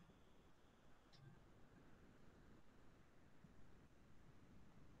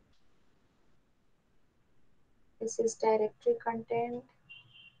this is directory content.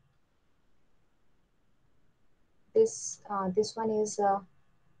 This one is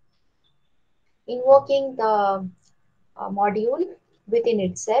invoking the module within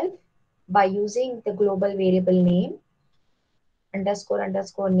itself by using the global variable name underscore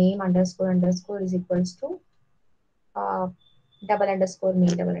underscore name underscore underscore is equals to uh, double underscore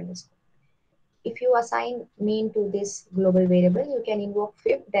main double underscore. If you assign main to this global variable, you can invoke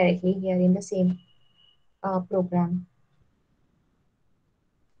fib directly here in the same program.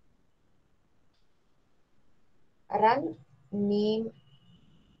 Run name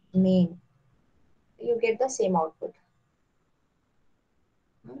main. You get the same output.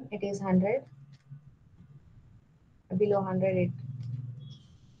 It is 100. Below 100, it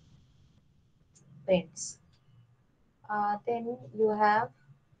prints. Then you have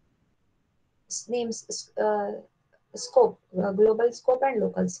names scope, global scope and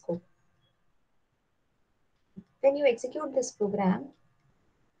local scope. When you execute this program,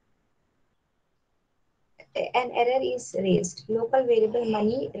 an error is raised. Local variable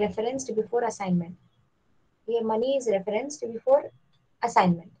money referenced before assignment. Here money is referenced before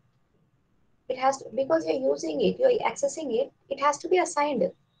assignment. It has to, because you're using it, you're accessing it, it has to be assigned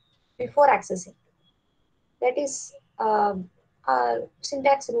before accessing. That is a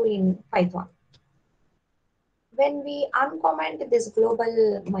syntax rule in Python. When we uncomment this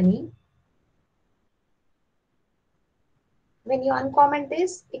global money, when you uncomment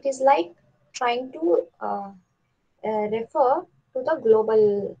this, it is like trying to refer to the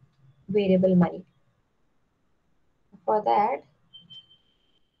global variable money. For that,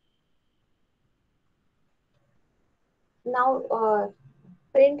 now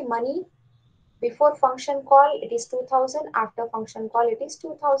print money before function call it is 2000, after function call it is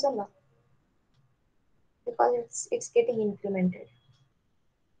 2000 because it's getting incremented.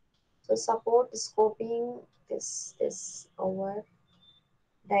 So support scoping this over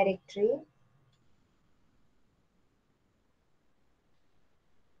directory.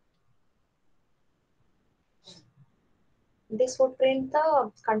 This would print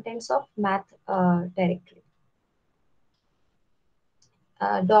the contents of math directory.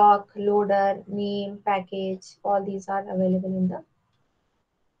 Doc, loader, name, package, all these are available in the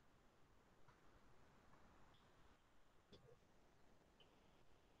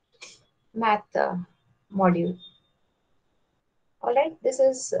math module. All right, this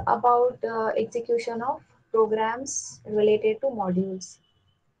is about execution of programs related to modules.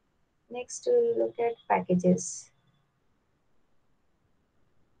 Next, we'll look at packages.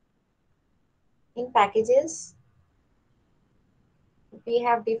 In packages, we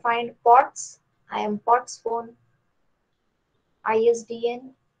have defined ports. I am ports phone,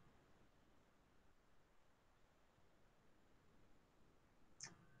 ISDN.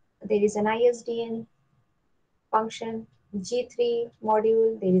 There is an ISDN function. G3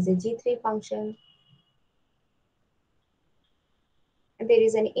 module, there is a G3 function. And there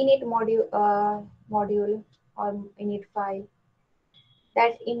is an init module or init file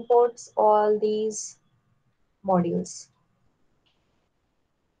that imports all these modules.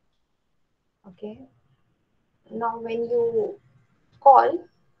 Okay. Now, when you call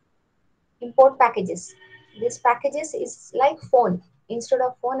import packages, this packages is like phone. Instead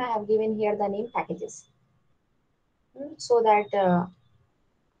of phone, I have given here the name packages. So that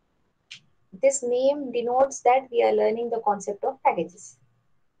this name denotes that we are learning the concept of packages.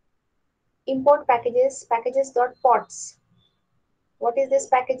 Import packages, packages.pots. What is this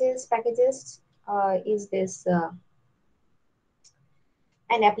packages? Packages is this an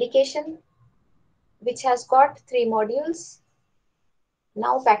application which has got three modules.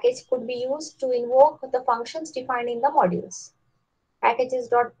 Now package could be used to invoke the functions defined in the modules.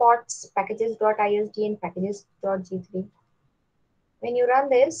 Packages.pots, packages.isd, and packages.g3. When you run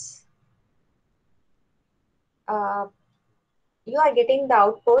this, uh, you are getting the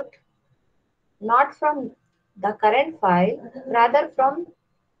output not from the current file, rather from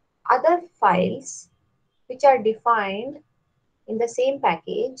other files which are defined in the same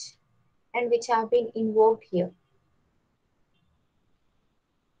package and which have been invoked here.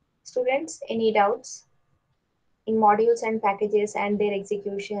 Students, any doubts in modules and packages and their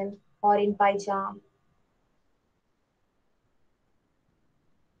execution or in PyCharm?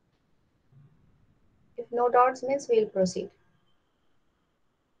 If no doubts means we'll proceed.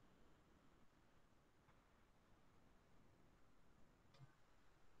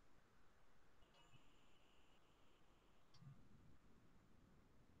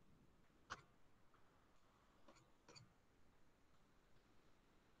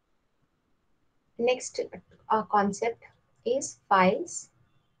 Next concept is files.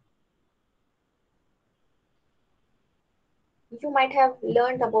 You might have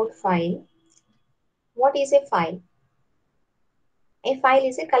learned about file. What is a file? A file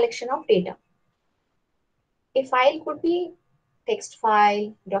is a collection of data. A file could be text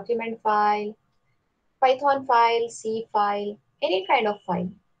file, document file, Python file, C file, any kind of file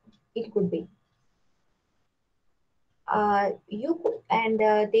it could be. There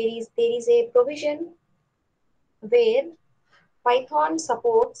is a provision where Python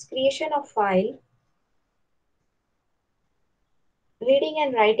supports creation of file, reading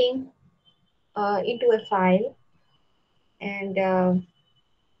and writing into a file, and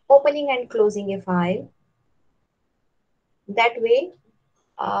opening and closing a file. That way,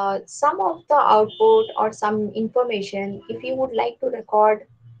 some of the output or some information, if you would like to record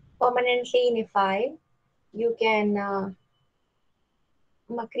permanently in a file, you can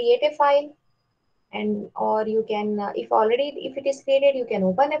create a file, and or you can if it is created, you can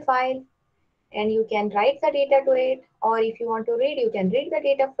open a file and you can write the data to it, or if you want to read, you can read the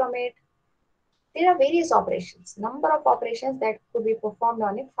data from it. There are various operations, number of operations that could be performed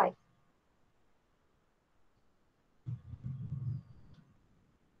on a file.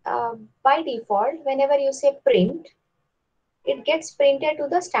 uh, by default, whenever you say print, it gets printed to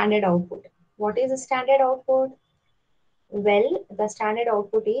the standard output. What is the standard output? Well, the standard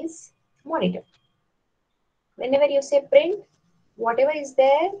output is monitor. Whenever you say print, whatever is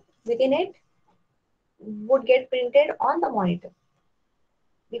there within it would get printed on the monitor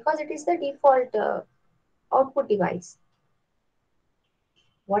because it is the default output device.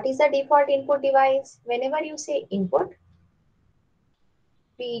 What is the default input device? Whenever you say input,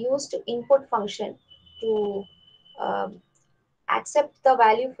 we used input function to um, accept the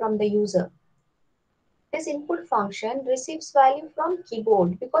value from the user. This input function receives value from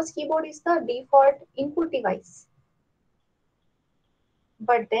keyboard because keyboard is the default input device.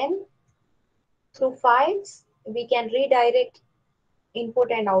 But then through files, we can redirect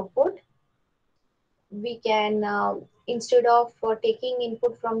input and output. We can, instead of taking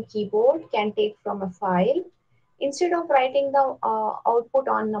input from keyboard, can take from a file. Instead of writing the output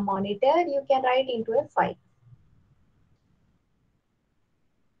on the monitor, you can write into a file.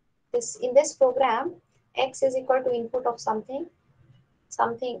 This in this program, x is equal to input of something,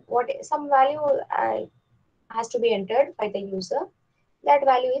 what some value has to be entered by the user. That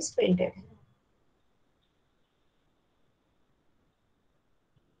value is printed.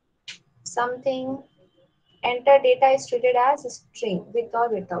 Something enter data is treated as a string with or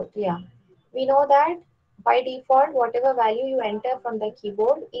without. Yeah, we know that by default, whatever value you enter from the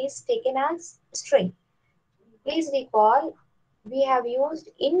keyboard is taken as string. Please recall, we have used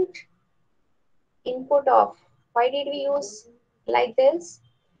int input of. Why did we use like this?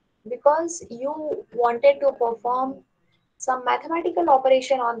 Because you wanted to perform some mathematical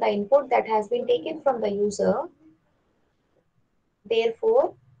operation on the input that has been taken from the user.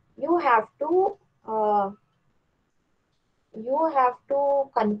 Therefore, you have to uh,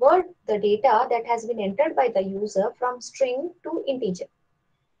 convert the data that has been entered by the user from string to integer.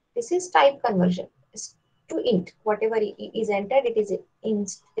 This is type conversion to int. Whatever is entered, it is in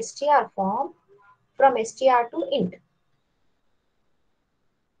str form from str to int.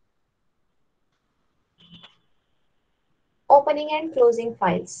 Opening and closing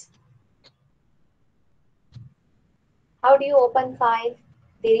files. How do you open file?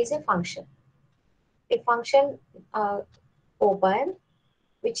 There is a function. A function uh, open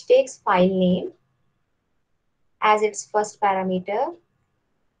which takes file name as its first parameter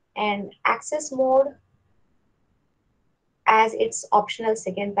and access mode as its optional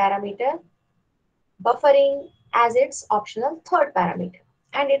second parameter, buffering as its optional third parameter,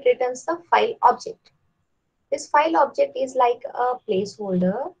 and it returns the file object. This file object is like a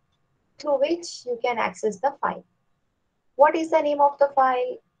placeholder through which you can access the file. What is the name of the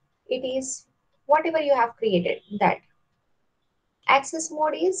file? It is whatever you have created. That access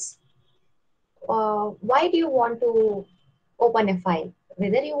mode is why do you want to open a file?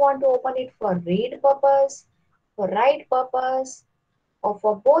 Whether you want to open it for read purpose, for write purpose, or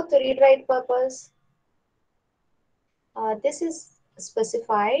for both read write purpose, this is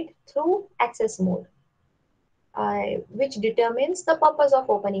specified through access mode, which determines the purpose of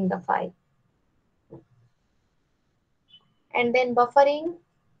opening the file. And then buffering,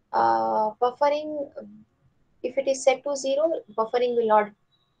 if it is set to 0, buffering will not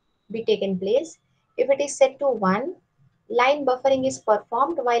be taken place. If it is set to 1, line buffering is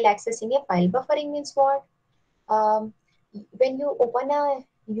performed while accessing a file. Buffering means what? Um, when you open a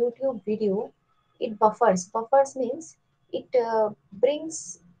YouTube video, it buffers. Buffers means it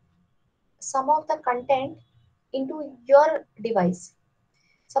brings some of the content into your device.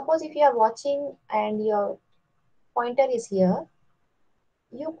 Suppose if you are watching and your pointer is here,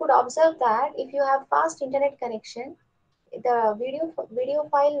 you could observe that if you have fast internet connection, the video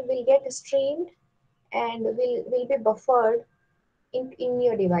file will get streamed and will be buffered in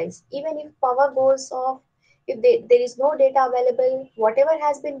your device. Even if power goes off, if there is no data available, whatever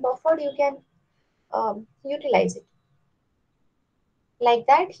has been buffered, you can utilize it. Like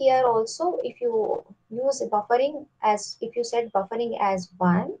that, here also, if you use buffering as, if you set buffering as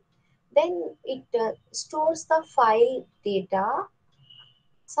 1, then it stores the file data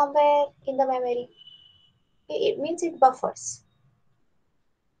somewhere in the memory. It means it buffers.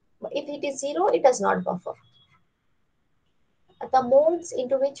 If it is 0, it does not buffer. The modes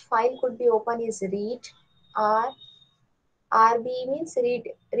into which file could be open is read, R, RB means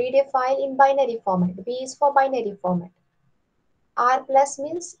read a file in binary format. B is for binary format. R plus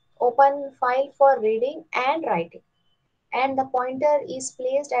means open file for reading and writing. And the pointer is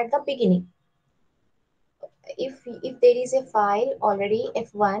placed at the beginning. If there is a file already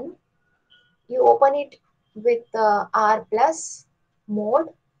F1, you open it with the R plus mode,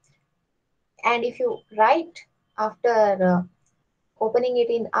 and if you write after opening it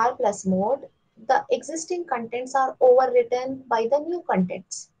in R plus mode, the existing contents are overwritten by the new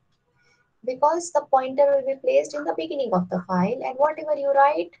contents because the pointer will be placed in the beginning of the file, and whatever you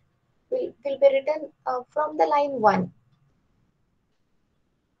write will be written from the line 1.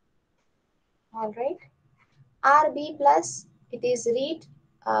 All right. RB plus, it is read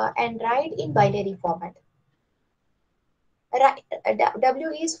and write in binary format. W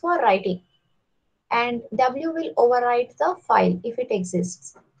is for writing, and W will overwrite the file if it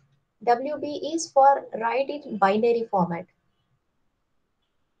exists. WB is for write in binary format.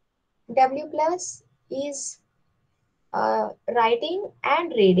 W plus is writing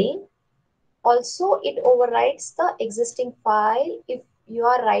and reading. Also, it overwrites the existing file if you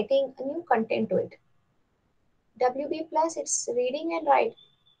are writing a new content to it. WB plus, it's reading and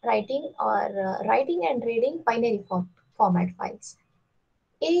writing or writing and reading binary format files.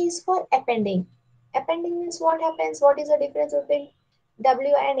 A is for appending. Appending means what happens? What is the difference between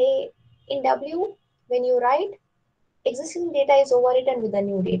W and A? In W, when you write, existing data is overwritten with the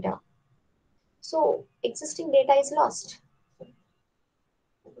new data. So existing data is lost.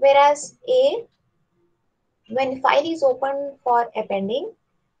 Whereas A, when file is opened for appending,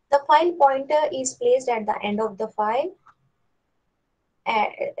 the file pointer is placed at the end of the file.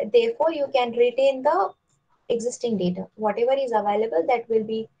 Therefore, you can retain the existing data. Whatever is available, that will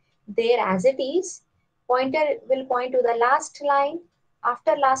be there as it is. Pointer will point to the last line,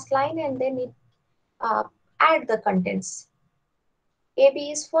 after last line, and then it uh, add the contents.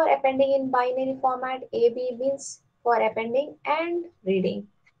 AB is for appending in binary format. AB means for appending and reading.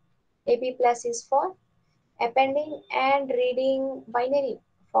 AB plus is for appending and reading binary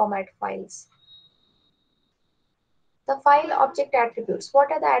format files. The file object attributes.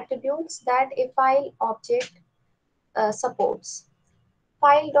 What are the attributes that a file object supports?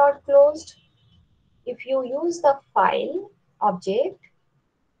 File dot closed. If you use the file object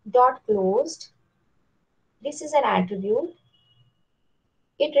dot closed, this is an attribute.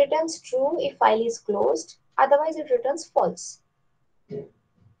 It returns true if file is closed. Otherwise, it returns false.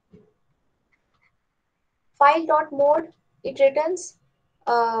 File dot mode. It returns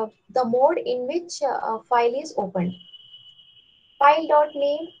the mode in which a file is opened. File dot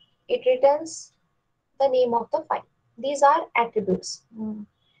name. It returns the name of the file. These are attributes.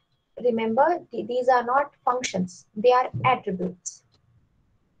 Remember, these are not functions, they are attributes.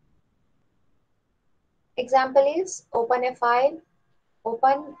 Example is open a file.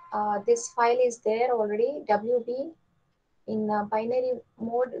 Open, this file is there already, WB. In binary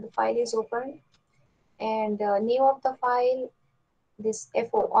mode, the file is open, and name of the file, this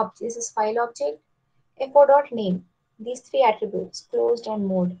FO, this is file object, FO dot name. These three attributes, closed and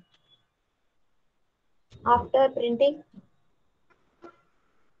mode. After printing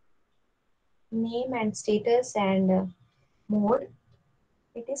name and status and mode,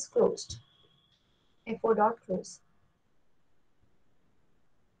 it is closed. FO dot close.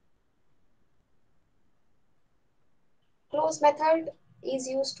 Close method is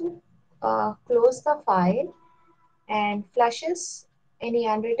used to close the file and flushes any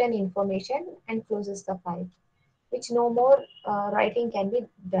unwritten information and closes the file, which no more writing can be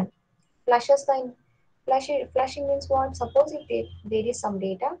done. Flushes the flushing means what? Suppose if there is some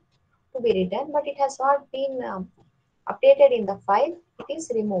data to be written, but it has not been updated in the file, it is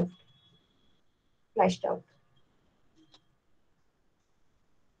removed, flushed out.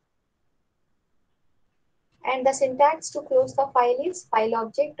 And the syntax to close the file is file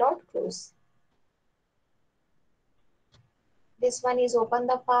object dot close. This one is open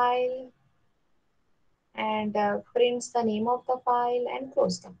the file and prints the name of the file and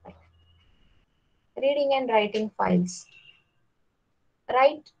close the file. Reading and writing files.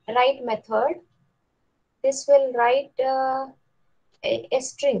 Write method. This will write a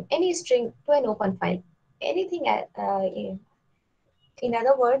string, any string to an open file. Anything. In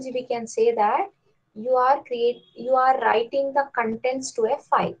other words, we can say that you are writing the contents to a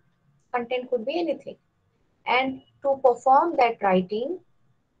file. Content could be anything. And to perform that writing,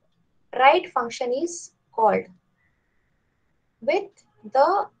 write function is called with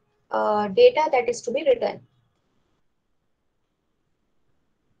the data that is to be written.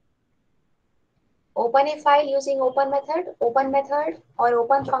 Open a file using open method or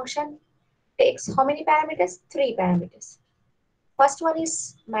open function takes how many parameters? 3 parameters. First one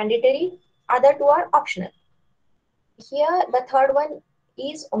is mandatory, other two are optional. Here the third one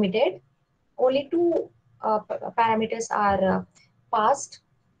is omitted. Only two parameters are passed.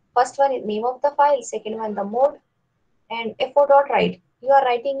 First one is name of the file, second one the mode, and fo.write. You are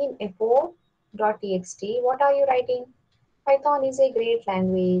writing in fo.txt. What are you writing? Python is a great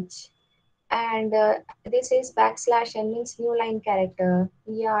language, and this is backslash n means new line character.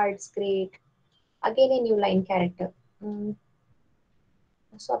 Yeah, it's great. Again a new line character.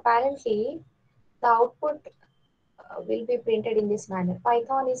 So apparently the output will be printed in this manner.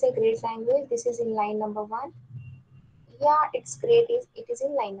 Python is a great language. This is in line number 1. Yeah, it's great. It is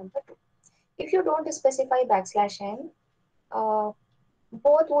in line number 2. If you don't specify backslash n, uh,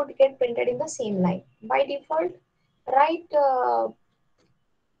 both would get printed in the same line. By default, write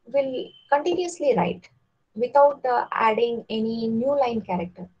will continuously write without adding any new line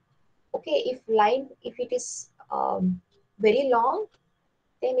character. Okay, if it is very long,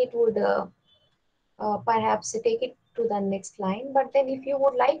 then it would perhaps take it to the next line. But then if you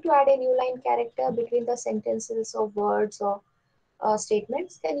would like to add a new line character between the sentences or words or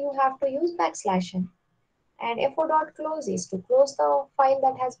statements, then you have to use backslash n. And fo dot close is to close the file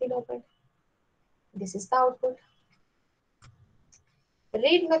that has been opened. This is the output.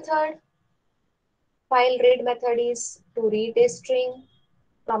 Read method. File read method is to read a string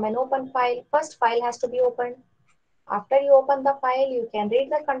from an open file. First file has to be opened. After you open the file, you can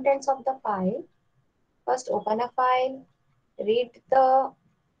read the contents of the file. First open a file, read the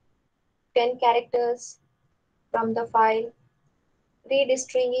 10 characters from the file. Read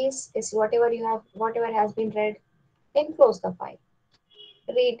string is whatever has been read. Then close the file.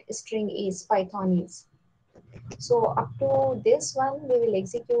 Read string is Python is. So up to this one we will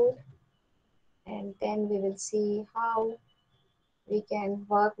execute, and then we will see how we can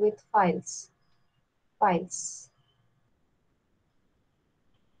work with files. Files.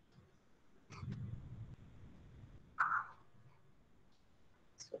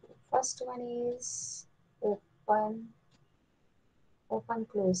 So first one is open, open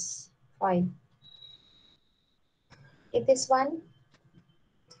close file. In this one,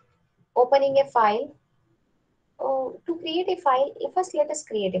 opening a file. Oh, to create a file, first let us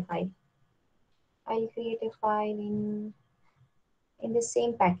create a file. I'll create a file in the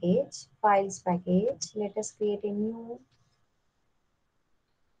same package, files package. Let us create a new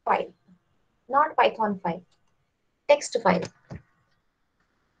file, not Python file, text file.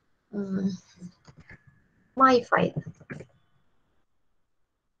 Mm, my file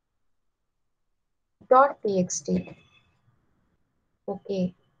 .txt.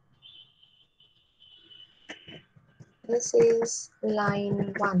 Okay, this is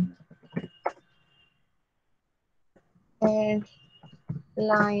line 1 and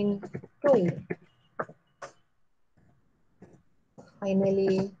line 2.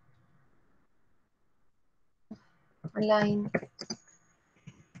 Finally, line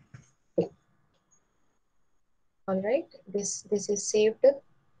 3. All right, this is saved.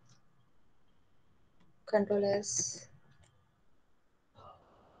 Control S.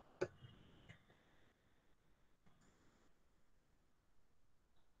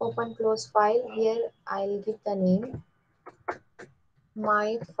 Open close file. Here I'll give the name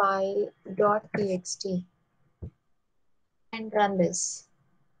myfile.txt and run this.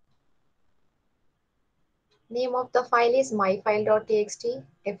 Name of the file is myfile.txt,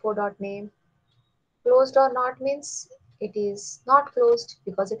 fo.name. Closed or not means it is not closed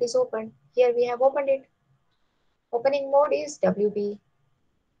because it is open. Here we have opened it. Opening mode is WB.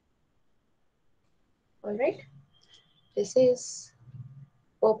 All right. This is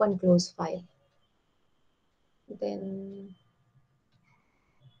open close file. Then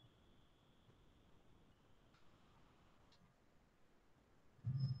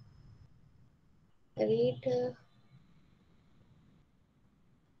read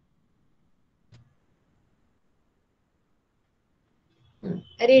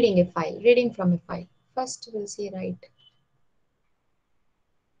reading a file, reading from a file. First we'll see write.py.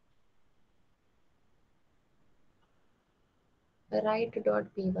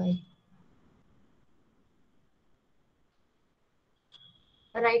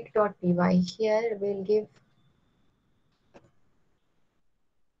 Write.py. Here we'll give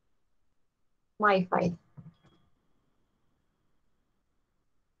my file.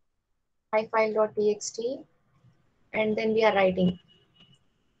 myfile.txt, and then we are writing.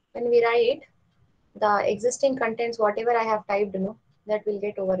 When we write, the existing contents, whatever I have typed, that will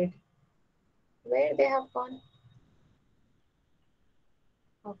get over it. Where they have gone?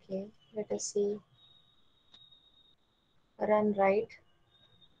 Okay, let us see. Run write.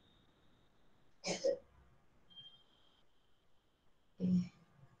 Okay.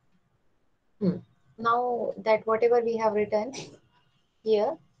 Now that whatever we have written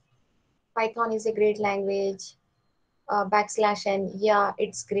here, Python is a great language. Backslash n, yeah,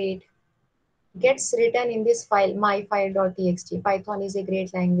 it's great. Gets written in this file, myfile.txt. Python is a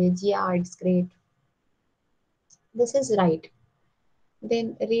great language. Yeah, it's great. This is right.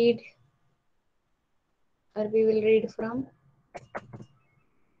 Then read, or we will read from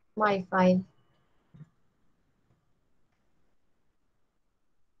my file.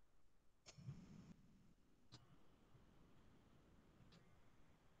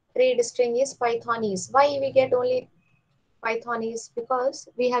 read string is Pythonese. Why we get only Pythonese? Because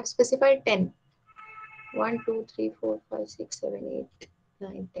we have specified 10. 1, 2, 3, 4, 5, 6, 7, 8,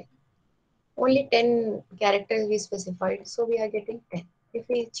 9, 10. Only 10 characters we specified, so we are getting 10. If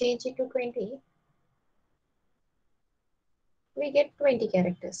we change it to 20, we get 20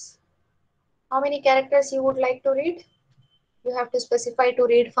 characters. How many characters you would like to read? You have to specify to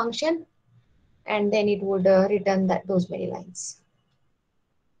read function, and then it would return that those many lines.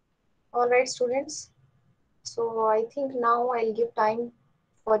 All right, students. So I think now I'll give time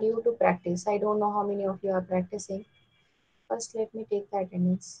for you to practice. I don't know how many of you are practicing. First, let me take the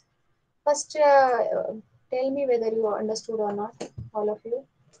attendance. First, tell me whether you understood or not, all of you.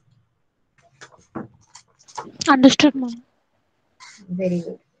 Understood, ma'am. Very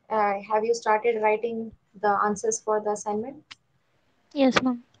good. Have you started writing the answers for the assignment? Yes,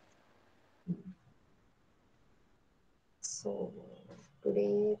 ma'am. So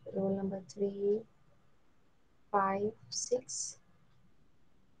today, roll number 3, 5, 6,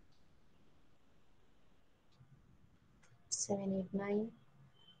 7, 8, 9,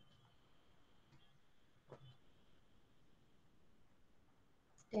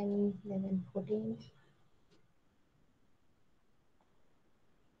 10, 11, 14,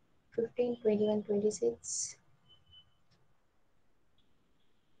 15, 21, 26,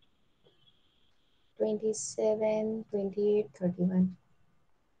 27, 28, 31,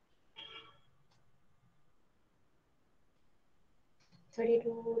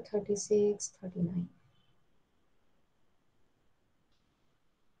 32, 36, 39,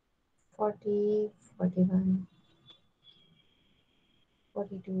 40, 41,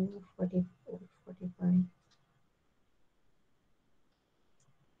 42, 44, 45,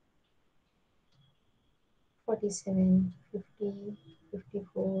 47, 50,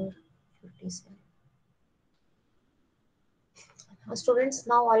 54, 57. Students,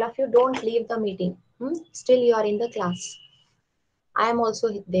 now all of you don't leave the meeting. Still you are in the class. I am also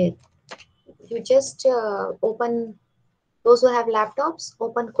there. You just open, those who have laptops,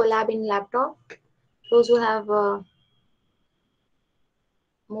 open Collab in laptop. Those who have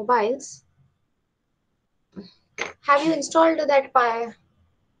mobiles, have you installed that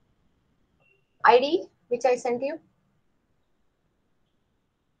ID which I sent you?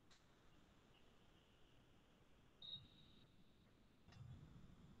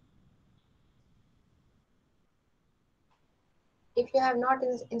 If you have not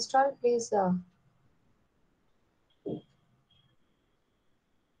installed, please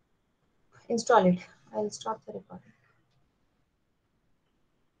install it. I'll stop the recording.